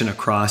transaction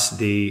across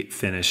the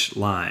finish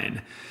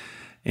line?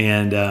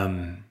 And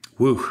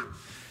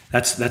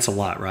that's a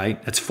lot,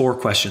 right? That's 4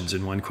 questions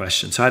in one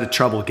question. So I had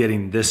trouble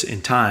getting this in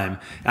time.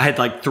 I had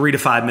like 3 to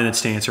 5 minutes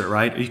to answer it,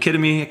 right? Are you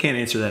kidding me? I can't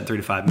answer that in 3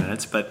 to 5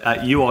 minutes,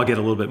 but you all get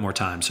a little bit more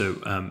time. So,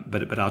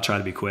 but I'll try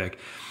to be quick.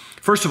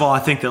 First of all, I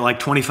think that like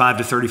 25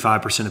 to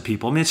 35% of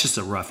people, I mean, it's just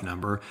a rough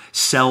number,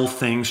 sell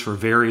things for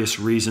various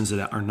reasons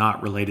that are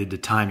not related to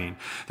timing.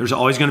 There's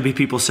always going to be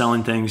people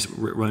selling things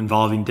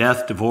involving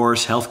death,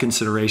 divorce, health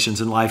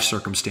considerations, and life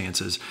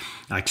circumstances.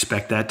 I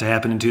expect that to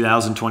happen in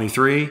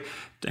 2023.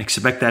 I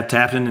expect that to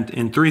happen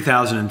in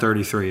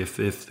 3033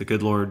 if the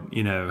good Lord,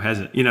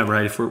 hasn't,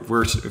 right,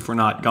 if we're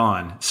not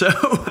gone. So,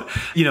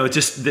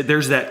 just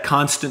there's that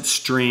constant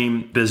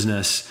stream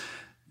business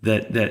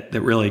that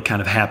really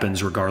kind of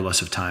happens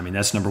regardless of timing.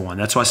 That's number one.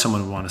 That's why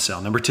someone would want to sell.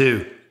 Number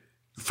two,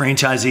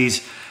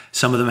 franchisees,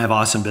 some of them have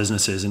awesome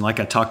businesses. And like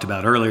I talked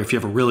about earlier, if you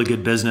have a really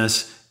good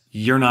business,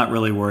 you're not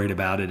really worried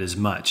about it as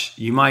much.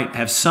 You might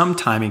have some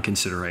timing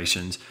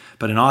considerations,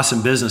 but an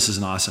awesome business is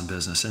an awesome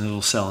business and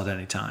it'll sell at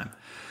any time.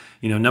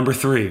 Number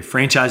three,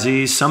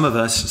 franchisees, some of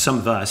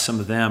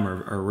them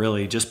are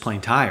really just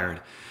plain tired.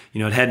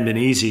 It hadn't been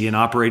easy, and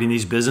operating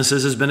these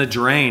businesses has been a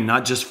drain,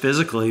 not just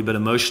physically, but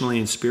emotionally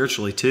and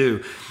spiritually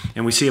too.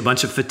 And we see a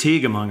bunch of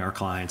fatigue among our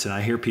clients, and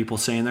I hear people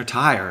saying they're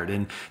tired.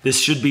 And this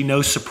should be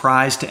no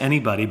surprise to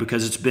anybody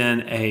because it's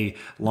been a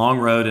long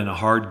road and a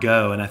hard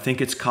go. And I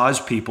think it's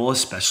caused people,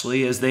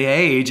 especially as they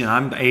age, and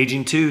I'm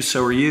aging too,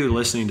 so are you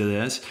listening to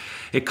this,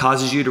 it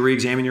causes you to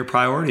re-examine your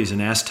priorities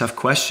and ask tough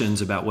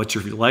questions about what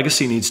your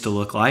legacy needs to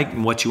look like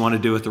and what you want to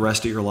do with the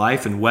rest of your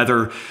life and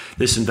whether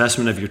this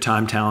investment of your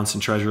time, talents,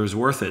 and treasure is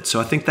worth it.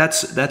 So I think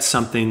that's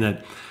something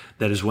that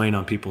is weighing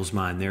on people's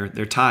mind.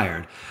 They're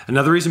tired.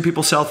 Another reason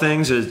people sell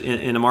things is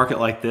in a market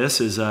like this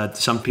is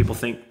some people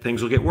think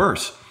things will get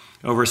worse.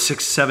 Over a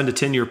 6, 7 to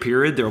 10 year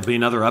period, there will be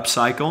another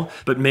upcycle,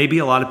 but maybe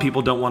a lot of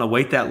people don't want to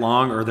wait that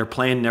long, or their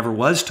plan never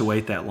was to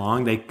wait that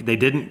long. They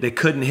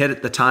couldn't hit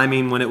it the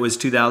timing when it was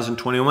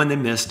 2021. They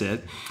missed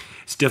it.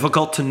 It's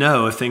difficult to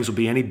know if things will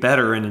be any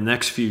better in the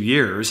next few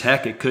years.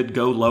 Heck, it could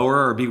go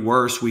lower or be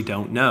worse. We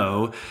don't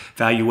know.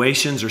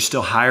 Valuations are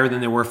still higher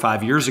than they were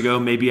 5 years ago.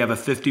 Maybe you have a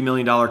 $50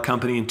 million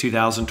company in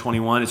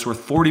 2021. It's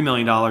worth $40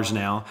 million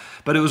now,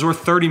 but it was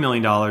worth $30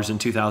 million in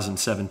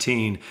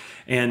 2017.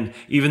 And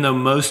even though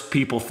most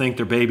people think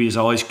their baby is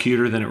always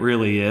cuter than it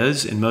really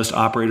is, and most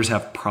operators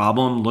have a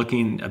problem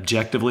looking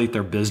objectively at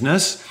their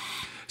business,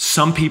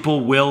 some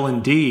people will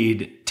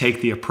indeed take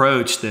the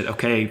approach that,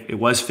 okay, it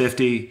was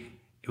 50,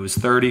 it was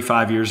 30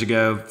 5 years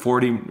ago,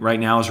 40 right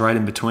now is right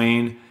in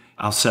between,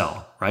 I'll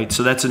sell, right?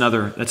 So that's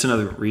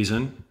another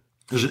reason.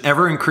 There's an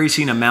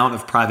ever-increasing amount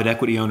of private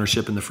equity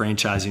ownership in the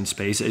franchising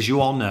space, as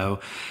you all know,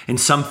 and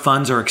some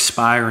funds are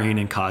expiring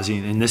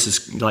and this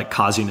is like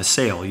causing a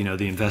sale.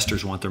 The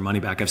investors want their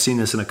money back. I've seen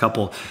this in a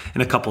couple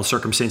of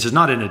circumstances,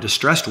 not in a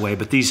distressed way,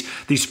 but a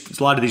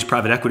lot of these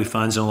private equity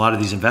funds and a lot of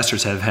these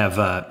investors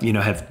have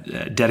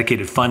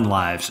dedicated fund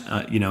lives,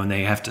 and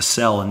they have to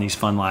sell in these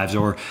fund lives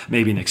or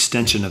maybe an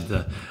extension of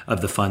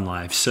the fund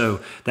life. So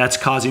that's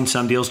causing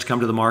some deals to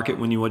come to the market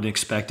when you wouldn't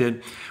expect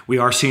it. We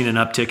are seeing an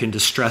uptick in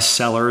distressed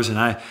sellers,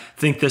 and I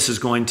think this is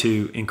going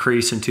to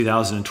increase in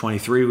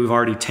 2023. We've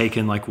already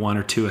taken like one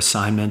or two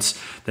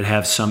assignments that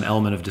have some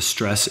element of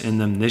distress in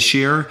them this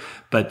year,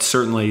 but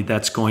certainly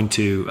that's going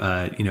to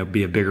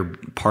be a bigger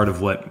part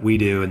of what we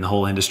do and the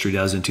whole industry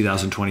does in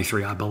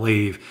 2023, I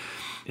believe.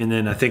 And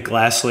then I think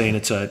lastly, and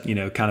it's a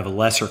kind of a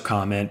lesser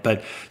comment,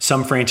 but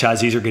some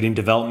franchisees are getting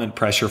development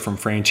pressure from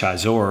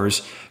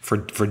franchisors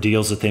for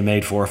deals that they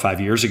made 4 or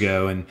 5 years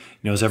ago. And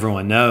as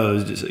everyone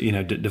knows,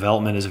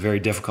 development is a very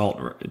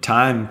difficult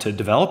time to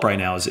develop right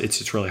now.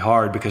 It's really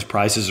hard because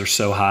prices are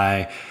so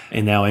high,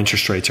 and now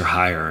interest rates are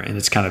higher, and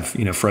it's kind of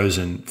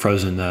frozen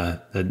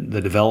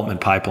the development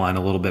pipeline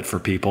a little bit for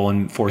people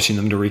and forcing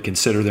them to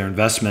reconsider their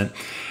investment.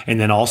 And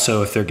then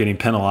also, if they're getting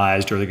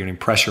penalized or they're getting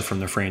pressure from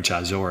their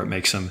franchisor, it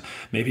makes them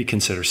maybe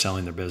consider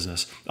selling their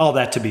business. All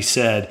that to be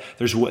said,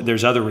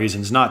 there's other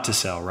reasons not to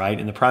sell, right?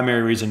 And the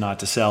primary reason not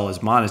to sell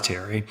is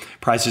monetary.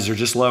 Prices are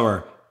just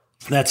lower.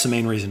 That's the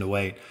main reason to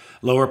wait.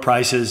 Lower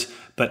prices,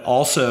 but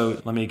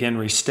also, let me again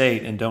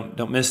restate, and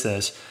don't miss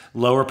this,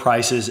 lower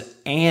prices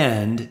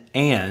and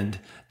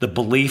the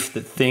belief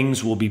that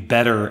things will be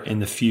better in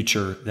the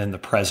future than the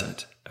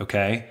present,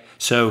 okay?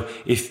 So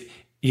if,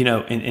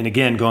 and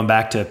again, going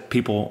back to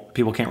people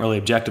can't really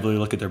objectively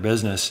look at their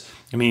business.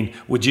 I mean,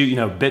 would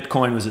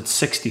Bitcoin was at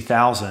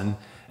 60,000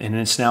 and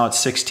it's now at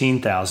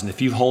 16,000. If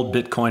you hold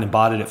Bitcoin and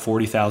bought it at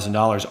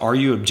 $40,000, are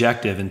you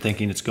objective in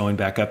thinking it's going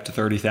back up to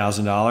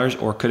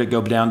 $30,000, or could it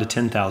go down to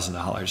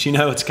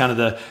 $10,000? It's kind of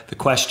the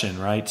question,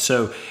 right?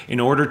 So in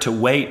order to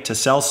wait to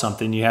sell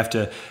something, you have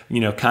to,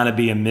 kind of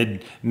be a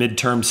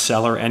midterm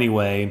seller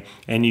anyway,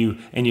 and you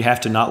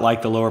have to not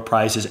like the lower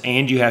prices,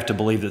 and you have to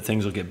believe that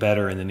things will get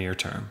better in the near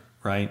term,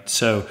 right?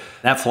 So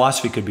that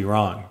philosophy could be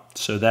wrong.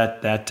 So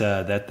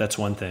that's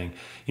one thing.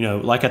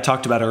 Like I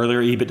talked about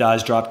earlier, EBITDA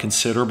has dropped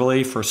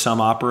considerably for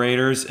some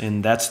operators,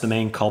 and that's the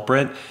main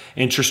culprit.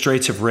 Interest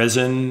rates have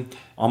risen,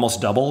 almost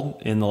doubled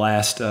in the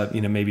last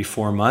maybe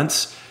 4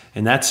 months.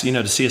 And that's,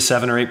 to see a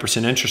 7 or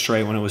 8% interest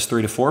rate when it was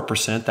 3 to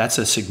 4%, that's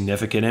a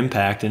significant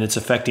impact. And it's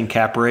affecting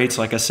cap rates,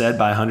 like I said,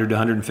 by 100 to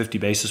 150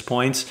 basis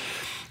points.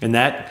 And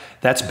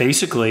that's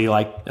basically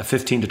like a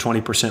 15 to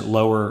 20%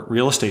 lower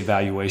real estate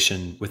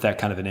valuation with that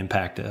kind of an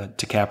impact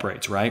to cap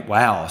rates, right?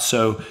 Wow.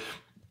 So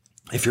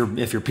if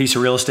your piece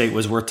of real estate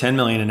was worth 10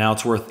 million and now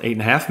it's worth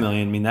 8.5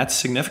 million, I mean, that's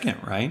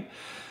significant, right?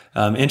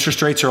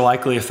 Interest rates are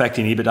likely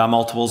affecting EBITDA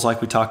multiples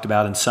like we talked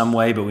about in some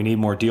way, but we need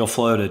more deal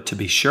flow to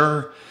be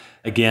sure.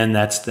 Again,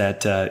 that's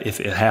if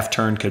a half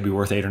turn could be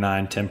worth 8 or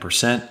 9,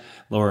 10%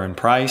 lower in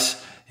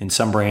price. In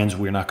some brands,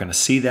 we're not going to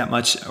see that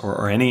much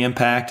or any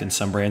impact. In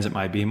some brands, it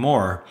might be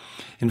more.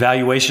 And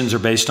valuations are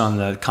based on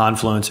the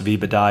confluence of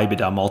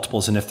EBITDA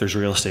multiples, and if there's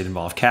real estate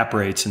involved, cap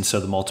rates. And so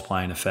the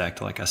multiplying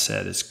effect, like I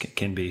said,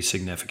 can be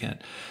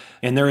significant.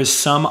 And there is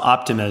some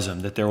optimism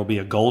that there will be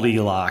a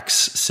Goldilocks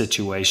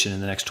situation in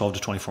the next 12 to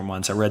 24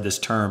 months. I read this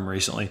term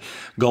recently.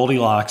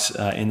 Goldilocks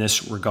in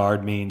this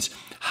regard means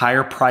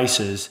higher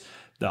prices.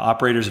 The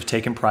operators have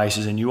taken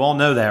prices, and you all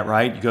know that,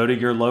 right? You go to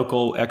your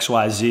local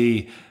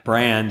XYZ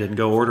brand and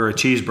go order a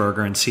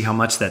cheeseburger and see how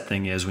much that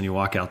thing is when you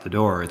walk out the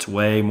door. It's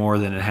way more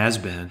than it has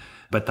been.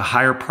 But the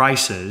higher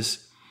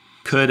prices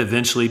could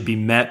eventually be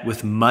met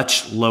with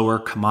much lower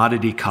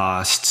commodity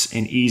costs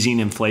and easing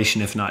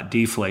inflation, if not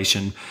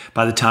deflation,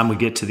 by the time we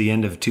get to the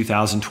end of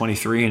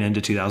 2023 and into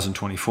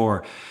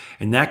 2024.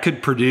 And that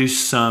could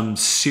produce some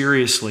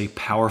seriously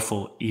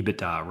powerful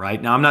EBITDA,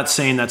 right? Now, I'm not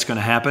saying that's going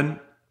to happen.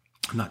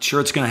 I'm not sure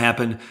it's going to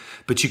happen,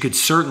 but you could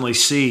certainly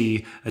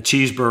see a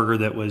cheeseburger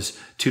that was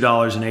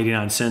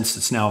 $2.89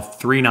 that's now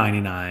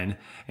 $3.99,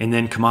 and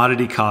then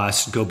commodity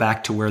costs go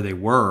back to where they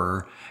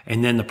were,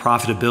 and then the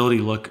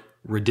profitability look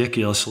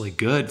ridiculously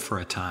good for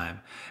a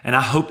time. And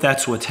I hope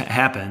that's what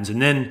happens.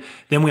 And then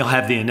we'll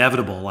have the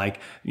inevitable, like,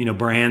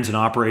 brands and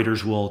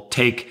operators will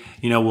take,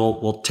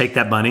 will take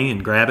that money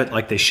and grab it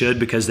like they should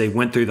because they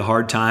went through the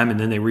hard time, and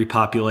then they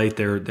repopulate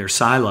their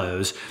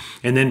silos.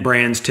 And then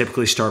brands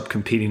typically start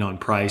competing on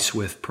price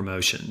with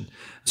promotion.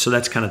 So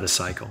that's kind of the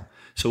cycle.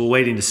 So we're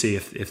waiting to see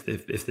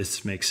if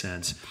this makes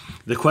sense.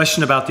 The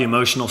question about the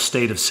emotional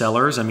state of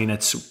sellers,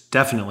 it's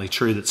definitely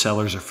true that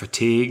sellers are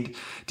fatigued.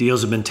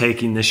 Deals have been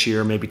taking this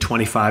year maybe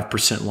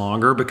 25%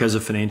 longer because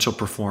of financial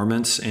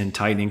performance and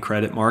tightening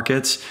credit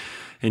markets.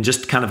 And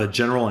just kind of a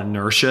general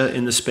inertia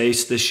in the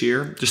space this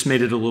year just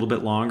made it a little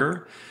bit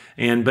longer.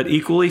 But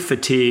equally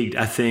fatigued,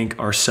 I think,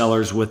 are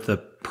sellers with the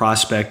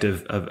prospect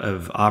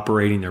of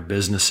operating their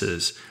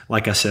businesses,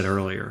 like I said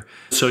earlier.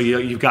 So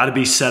you've got to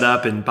be set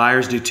up, and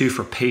buyers do too,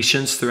 for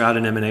patience throughout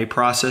an M&A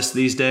process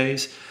these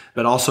days,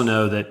 but also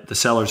know that the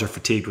sellers are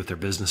fatigued with their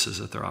businesses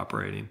that they're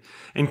operating.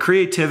 And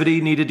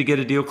creativity needed to get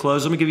a deal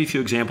closed. Let me give you a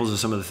few examples of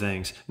some of the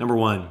things. Number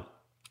one,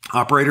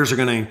 operators are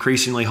going to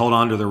increasingly hold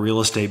on to their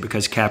real estate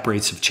because cap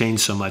rates have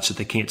changed so much that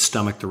they can't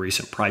stomach the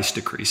recent price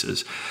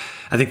decreases.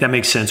 I think that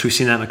makes sense. We've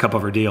seen that in a couple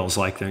of our deals.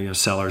 Like,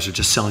 sellers are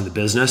just selling the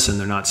business and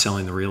they're not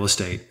selling the real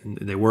estate.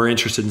 They were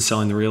interested in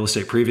selling the real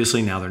estate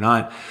previously. Now they're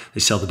not. They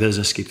sell the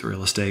business, keep the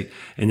real estate,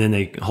 and then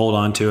they hold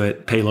on to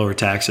it, pay lower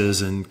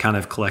taxes, and kind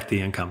of collect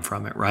the income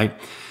from it, right?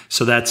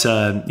 So that's,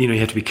 you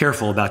have to be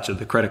careful about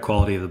the credit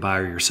quality of the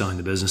buyer you're selling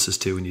the businesses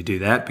to when you do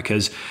that,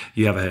 because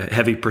you have a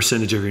heavy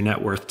percentage of your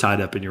net worth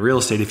tied up in your real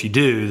estate. If you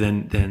do,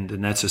 then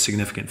that's a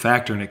significant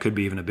factor, and it could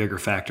be even a bigger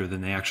factor than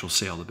the actual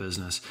sale of the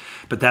business.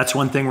 But that's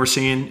one thing we're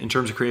seeing in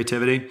terms of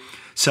creativity.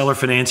 Seller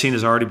financing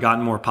has already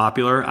gotten more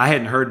popular. I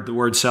hadn't heard the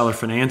word seller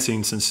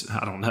financing since,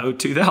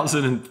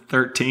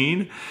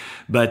 2013.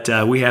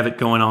 But we have it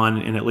going on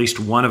in at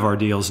least one of our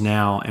deals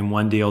now, and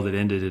one deal that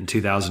ended in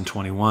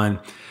 2021.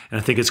 And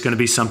I think it's going to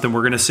be something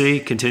we're going to see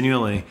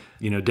continually.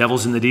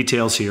 Devil's in the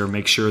details here.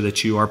 Make sure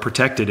that you are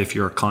protected if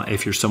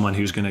you're someone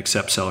who's going to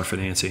accept seller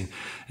financing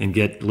and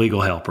get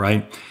legal help,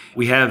 right?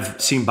 We have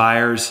seen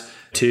buyers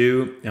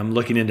too. I'm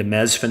looking into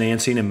mezz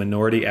financing and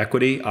minority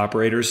equity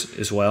operators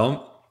as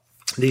well.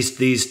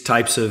 These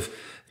types of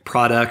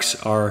products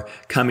are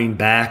coming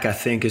back, I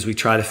think, as we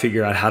try to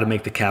figure out how to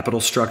make the capital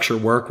structure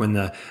work when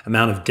the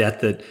amount of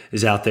debt that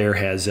is out there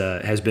has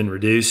been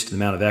reduced. The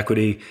amount of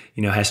equity,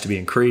 has to be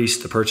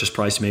increased. The purchase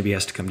price maybe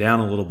has to come down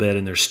a little bit,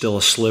 and there's still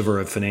a sliver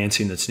of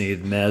financing that's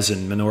needed. Mezz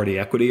and minority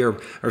equity are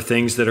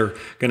things that are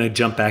going to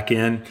jump back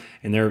in,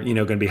 and they're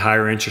going to be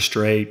higher interest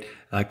rate,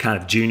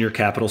 kind of junior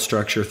capital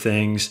structure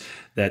things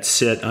that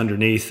sit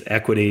underneath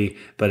equity,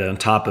 but on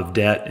top of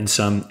debt in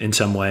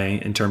some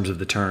way in terms of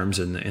the terms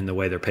and the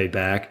way they're paid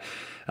back.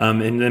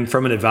 And then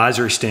from an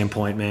advisory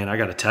standpoint, man, I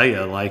got to tell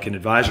you, like, an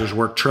advisor's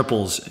work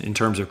triples in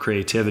terms of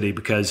creativity,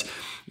 because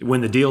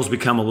when the deals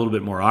become a little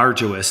bit more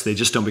arduous, they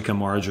just don't become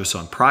more arduous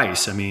on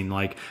price.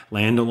 Like,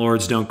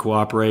 landlords don't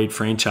cooperate,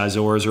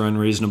 franchisors are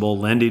unreasonable,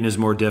 lending is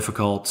more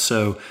difficult.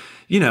 So,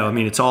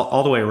 it's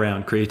all the way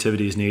around.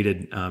 Creativity is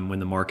needed when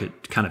the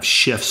market kind of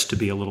shifts to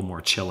be a little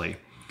more chilly.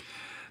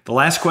 The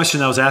last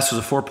question that was asked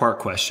was a 4-part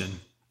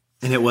question.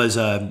 And it was,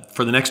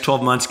 for the next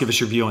 12 months, give us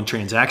your view on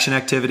transaction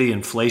activity,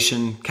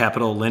 inflation,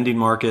 capital, lending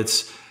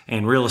markets,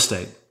 and real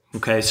estate.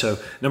 Okay, so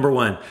number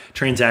one,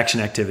 transaction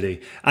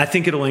activity. I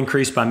think it'll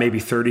increase by maybe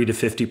 30 to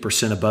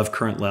 50% above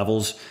current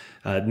levels.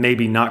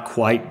 Maybe not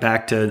quite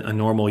back to a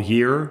normal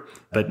year,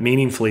 but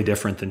meaningfully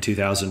different than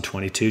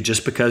 2022,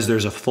 just because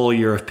there's a full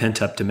year of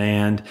pent-up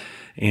demand.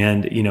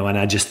 And, and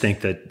I just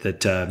think that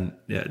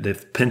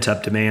the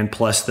pent-up demand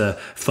plus the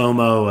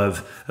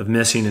FOMO of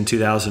missing in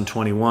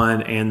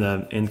 2021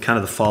 and kind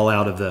of the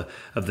fallout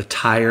of the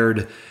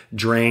tired,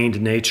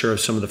 drained nature of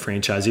some of the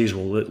franchisees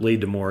will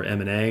lead to more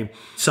M&A.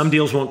 Some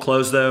deals won't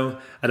close, though.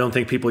 I don't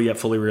think people yet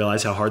fully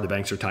realize how hard the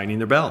banks are tightening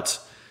their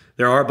belts.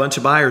 There are a bunch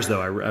of buyers,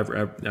 though.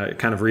 I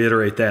kind of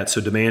reiterate that.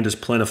 So demand is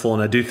plentiful,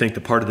 and I do think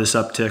that part of this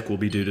uptick will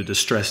be due to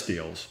distressed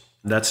deals.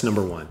 That's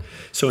number one.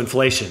 So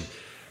inflation.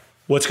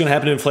 What's going to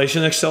happen to inflation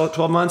in the next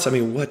 12 months?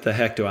 What the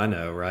heck do I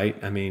know, right?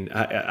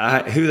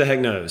 Who the heck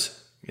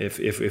knows?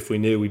 If we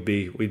knew, we'd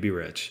be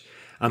rich.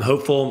 I'm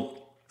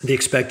hopeful the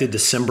expected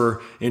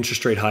December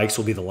interest rate hikes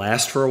will be the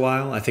last for a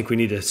while. I think we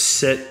need to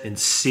sit and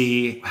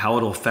see how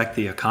it'll affect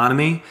the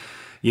economy,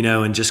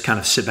 and just kind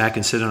of sit back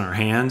and sit on our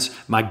hands.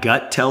 My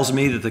gut tells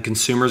me that the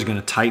consumer is going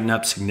to tighten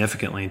up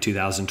significantly in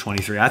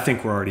 2023. I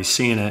think we're already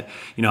seeing it.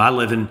 I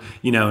live in,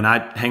 and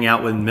I hang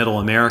out with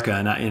middle America,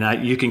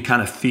 and you can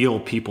kind of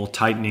feel people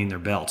tightening their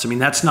belts.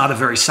 That's not a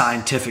very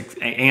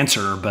scientific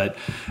answer, but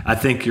I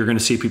think you're going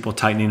to see people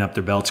tightening up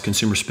their belts.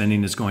 Consumer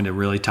spending is going to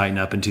really tighten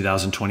up in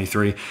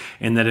 2023,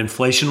 and that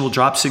inflation will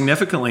drop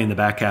significantly in the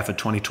back half of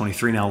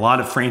 2023. Now, a lot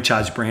of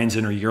franchise brands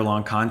enter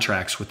year-long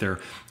contracts with their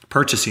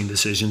purchasing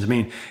decisions.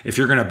 If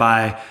you're going to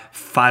buy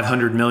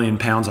 500 million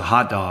pounds of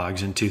hot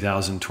dogs in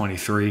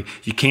 2023,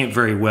 you can't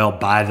very well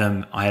buy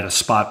them at a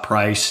spot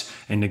price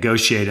and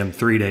negotiate them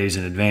 3 days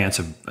in advance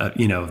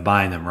of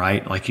buying them,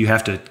 right? Like, you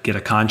have to get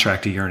a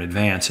contract a year in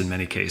advance in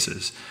many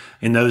cases.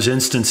 In those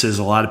instances,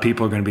 a lot of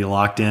people are going to be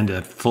locked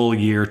into full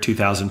year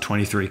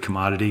 2023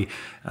 commodity,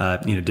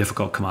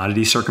 difficult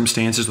commodity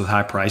circumstances with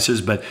high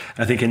prices. But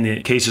I think in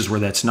the cases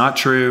where that's not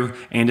true,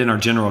 and in our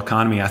general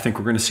economy, I think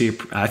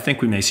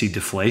we may see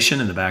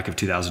deflation in the back of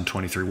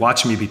 2023.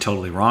 Watch me be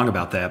totally wrong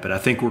about that, but I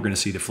think we're going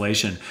to see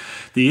deflation.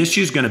 The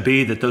issue is going to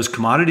be that those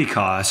commodity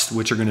costs,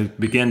 which are going to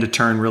begin to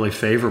turn really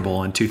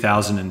favorable in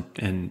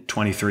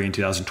 2023 and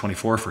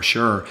 2024 for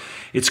sure,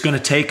 it's going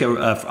to take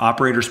a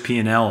operator's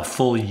P&L a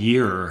full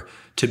year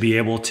to be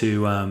able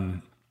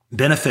to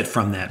benefit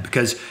from that,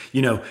 because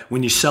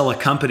when you sell a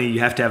company, you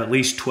have to have at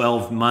least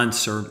 12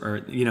 months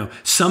or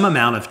some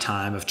amount of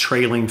time of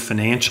trailing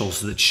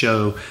financials that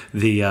show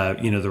the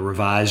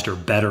revised or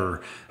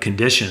better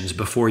conditions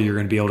before you're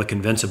going to be able to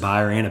convince a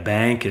buyer and a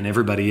bank and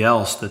everybody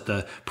else that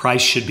the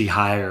price should be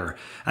higher.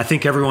 I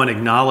think everyone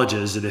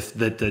acknowledges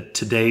that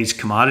today's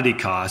commodity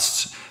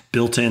costs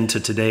built into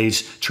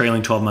today's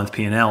trailing 12-month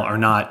P&L are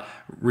not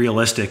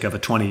realistic of a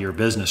 20-year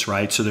business,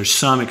 right? So there's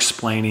some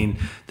explaining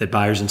that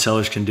buyers and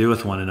sellers can do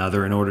with one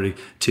another in order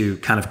to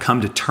kind of come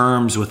to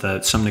terms with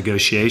some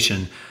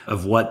negotiation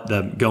of what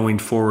the going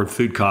forward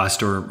food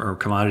cost or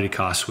commodity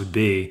costs would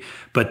be.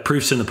 But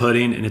proof's in the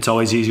pudding, and it's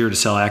always easier to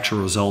sell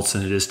actual results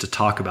than it is to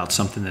talk about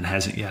something that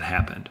hasn't yet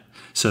happened.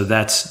 So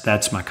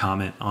that's my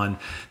comment on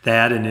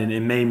that. And it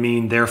may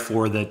mean,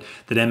 therefore, that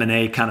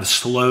M&A kind of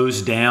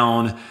slows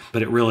down,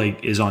 but it really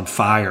is on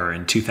fire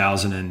in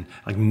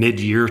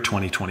mid-year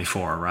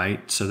 2024,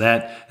 right? So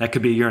that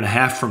could be a year and a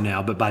half from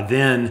now. But by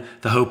then,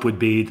 the hope would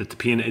be that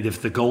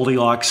if the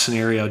Goldilocks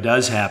scenario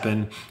does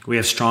happen, we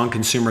have strong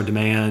consumer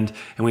demand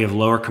and we have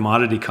lower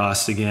commodity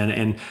costs again,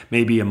 and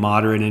maybe a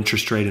moderate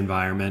interest rate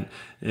environment.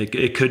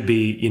 It could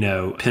be,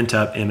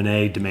 pent-up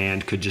M&A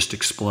demand could just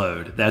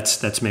explode.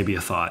 That's maybe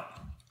a thought.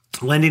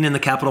 Lending in the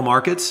capital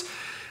markets,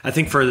 I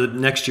think for the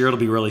next year, it'll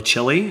be really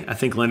chilly. I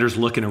think lenders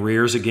look in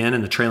arrears again,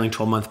 and the trailing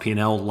 12-month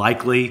P&L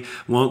likely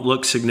won't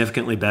look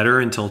significantly better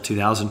until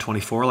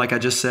 2024, like I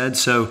just said.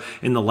 So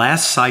in the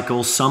last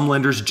cycle, some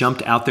lenders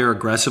jumped out there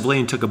aggressively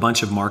and took a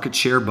bunch of market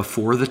share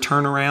before the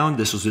turnaround.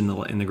 This was in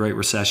the Great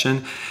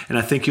Recession. And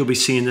I think you'll be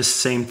seeing this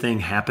same thing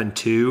happen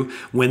too.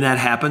 When that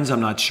happens, I'm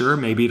not sure.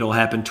 Maybe it'll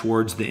happen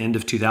towards the end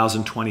of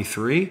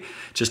 2023.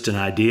 Just an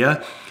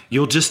idea.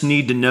 You'll just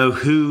need to know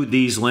who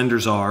these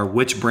lenders are,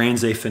 which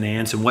brands they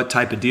finance, and what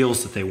type of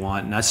deals that they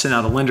want. And I sent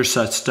out a lender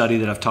study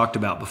that I've talked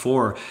about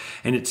before,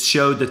 and it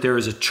showed that there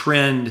is a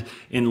trend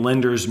in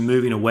lenders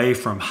moving away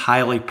from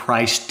highly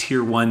priced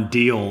tier one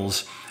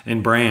deals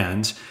and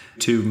brands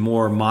to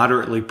more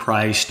moderately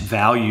priced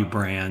value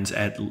brands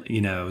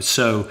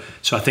so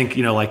I think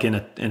like in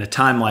a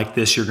time like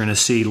this, you're going to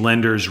see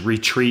lenders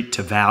retreat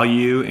to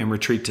value and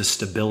retreat to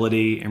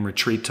stability and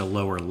retreat to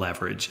lower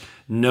leverage.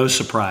 No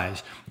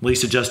surprise.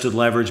 Lease adjusted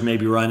leverage may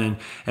be running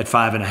at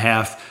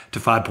 5.5 to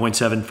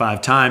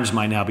 5.75 times,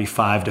 might now be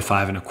 5 to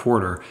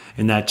 5.25,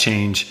 and that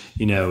change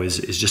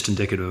is just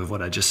indicative of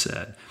what I just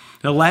said.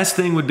 Now, the last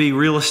thing would be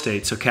real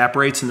estate. So cap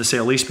rates in the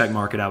sale leaseback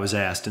market, I was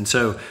asked. And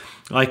so,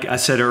 like I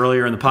said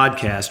earlier in the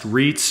podcast,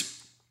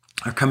 REITs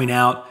are coming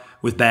out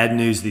with bad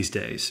news these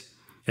days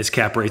as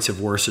cap rates have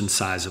worsened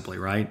sizably,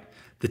 right?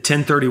 The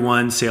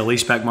 1031 sale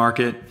leaseback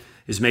market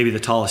is maybe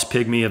the tallest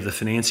pygmy of the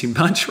financing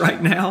bunch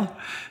right now.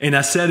 And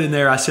I said in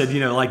there,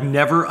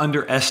 never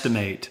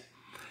underestimate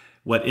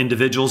what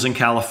individuals in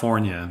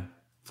California,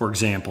 for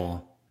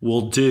example,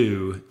 will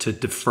do to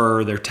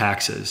defer their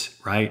taxes,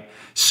 right?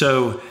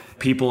 So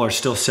people are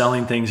still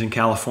selling things in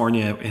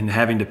California and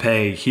having to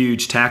pay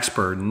huge tax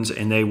burdens,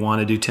 and they want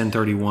to do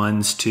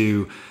 1031s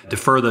to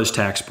defer those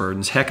tax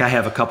burdens. Heck, I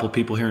have a couple of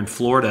people here in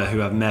Florida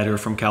who I've met who are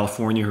from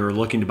California who are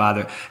looking to buy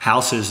the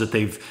houses that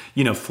they've,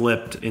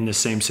 flipped in the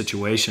same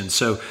situation.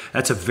 So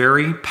that's a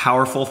very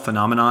powerful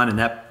phenomenon, and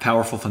that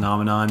powerful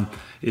phenomenon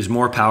is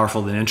more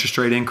powerful than interest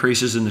rate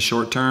increases in the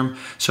short term.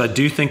 So I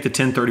do think the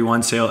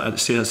 1031 sale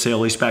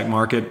leaseback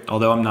market,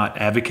 although I'm not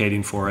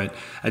advocating for it,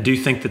 I do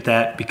think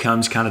that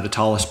becomes kind of the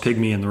tallest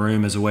pygmy in the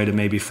room as a way to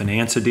maybe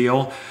finance a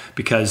deal,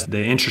 because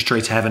the interest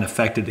rates haven't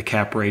affected the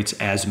cap rates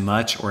as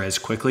much or as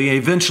quickly.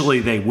 Eventually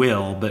they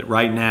will, but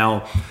right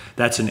now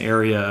that's an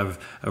area of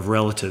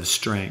relative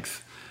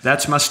strength.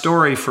 That's my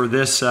story for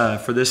this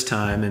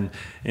time.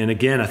 And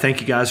again, I thank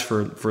you guys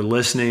for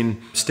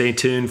listening. Stay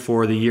tuned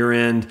for the year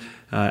end.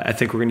 I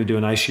think we're going to do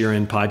a nice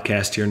year-end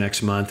podcast here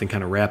next month and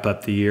kind of wrap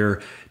up the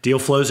year. Deal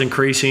flow's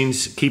increasing.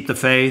 Keep the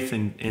faith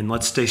and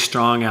let's stay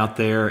strong out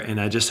there.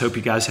 And I just hope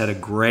you guys had a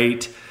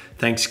great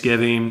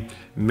Thanksgiving.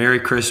 Merry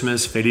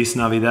Christmas. Feliz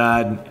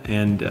Navidad.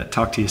 And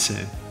talk to you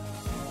soon.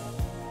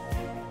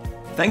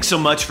 Thanks so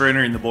much for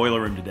entering the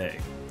Boiler Room today.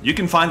 You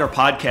can find our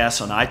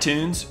podcasts on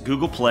iTunes,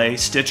 Google Play,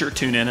 Stitcher,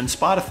 TuneIn, and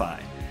Spotify.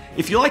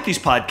 If you like these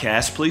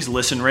podcasts, please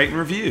listen, rate, and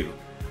review.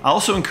 I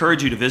also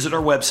encourage you to visit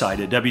our website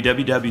at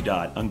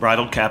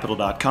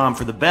www.unbridledcapital.com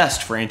for the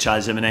best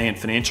franchise M&A and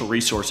financial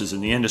resources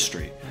in the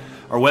industry.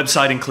 Our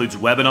website includes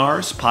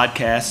webinars,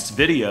 podcasts,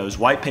 videos,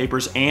 white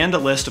papers, and a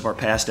list of our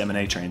past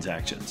M&A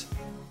transactions.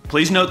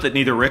 Please note that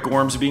neither Rick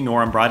Ormsby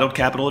nor Unbridled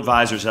Capital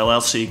Advisors,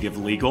 LLC give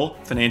legal,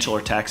 financial,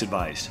 or tax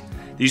advice.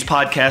 These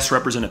podcasts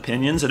represent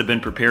opinions that have been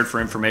prepared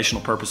for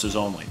informational purposes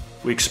only.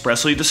 We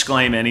expressly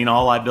disclaim any and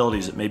all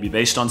liabilities that may be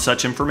based on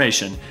such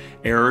information,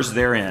 errors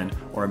therein,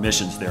 or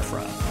omissions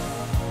therefrom.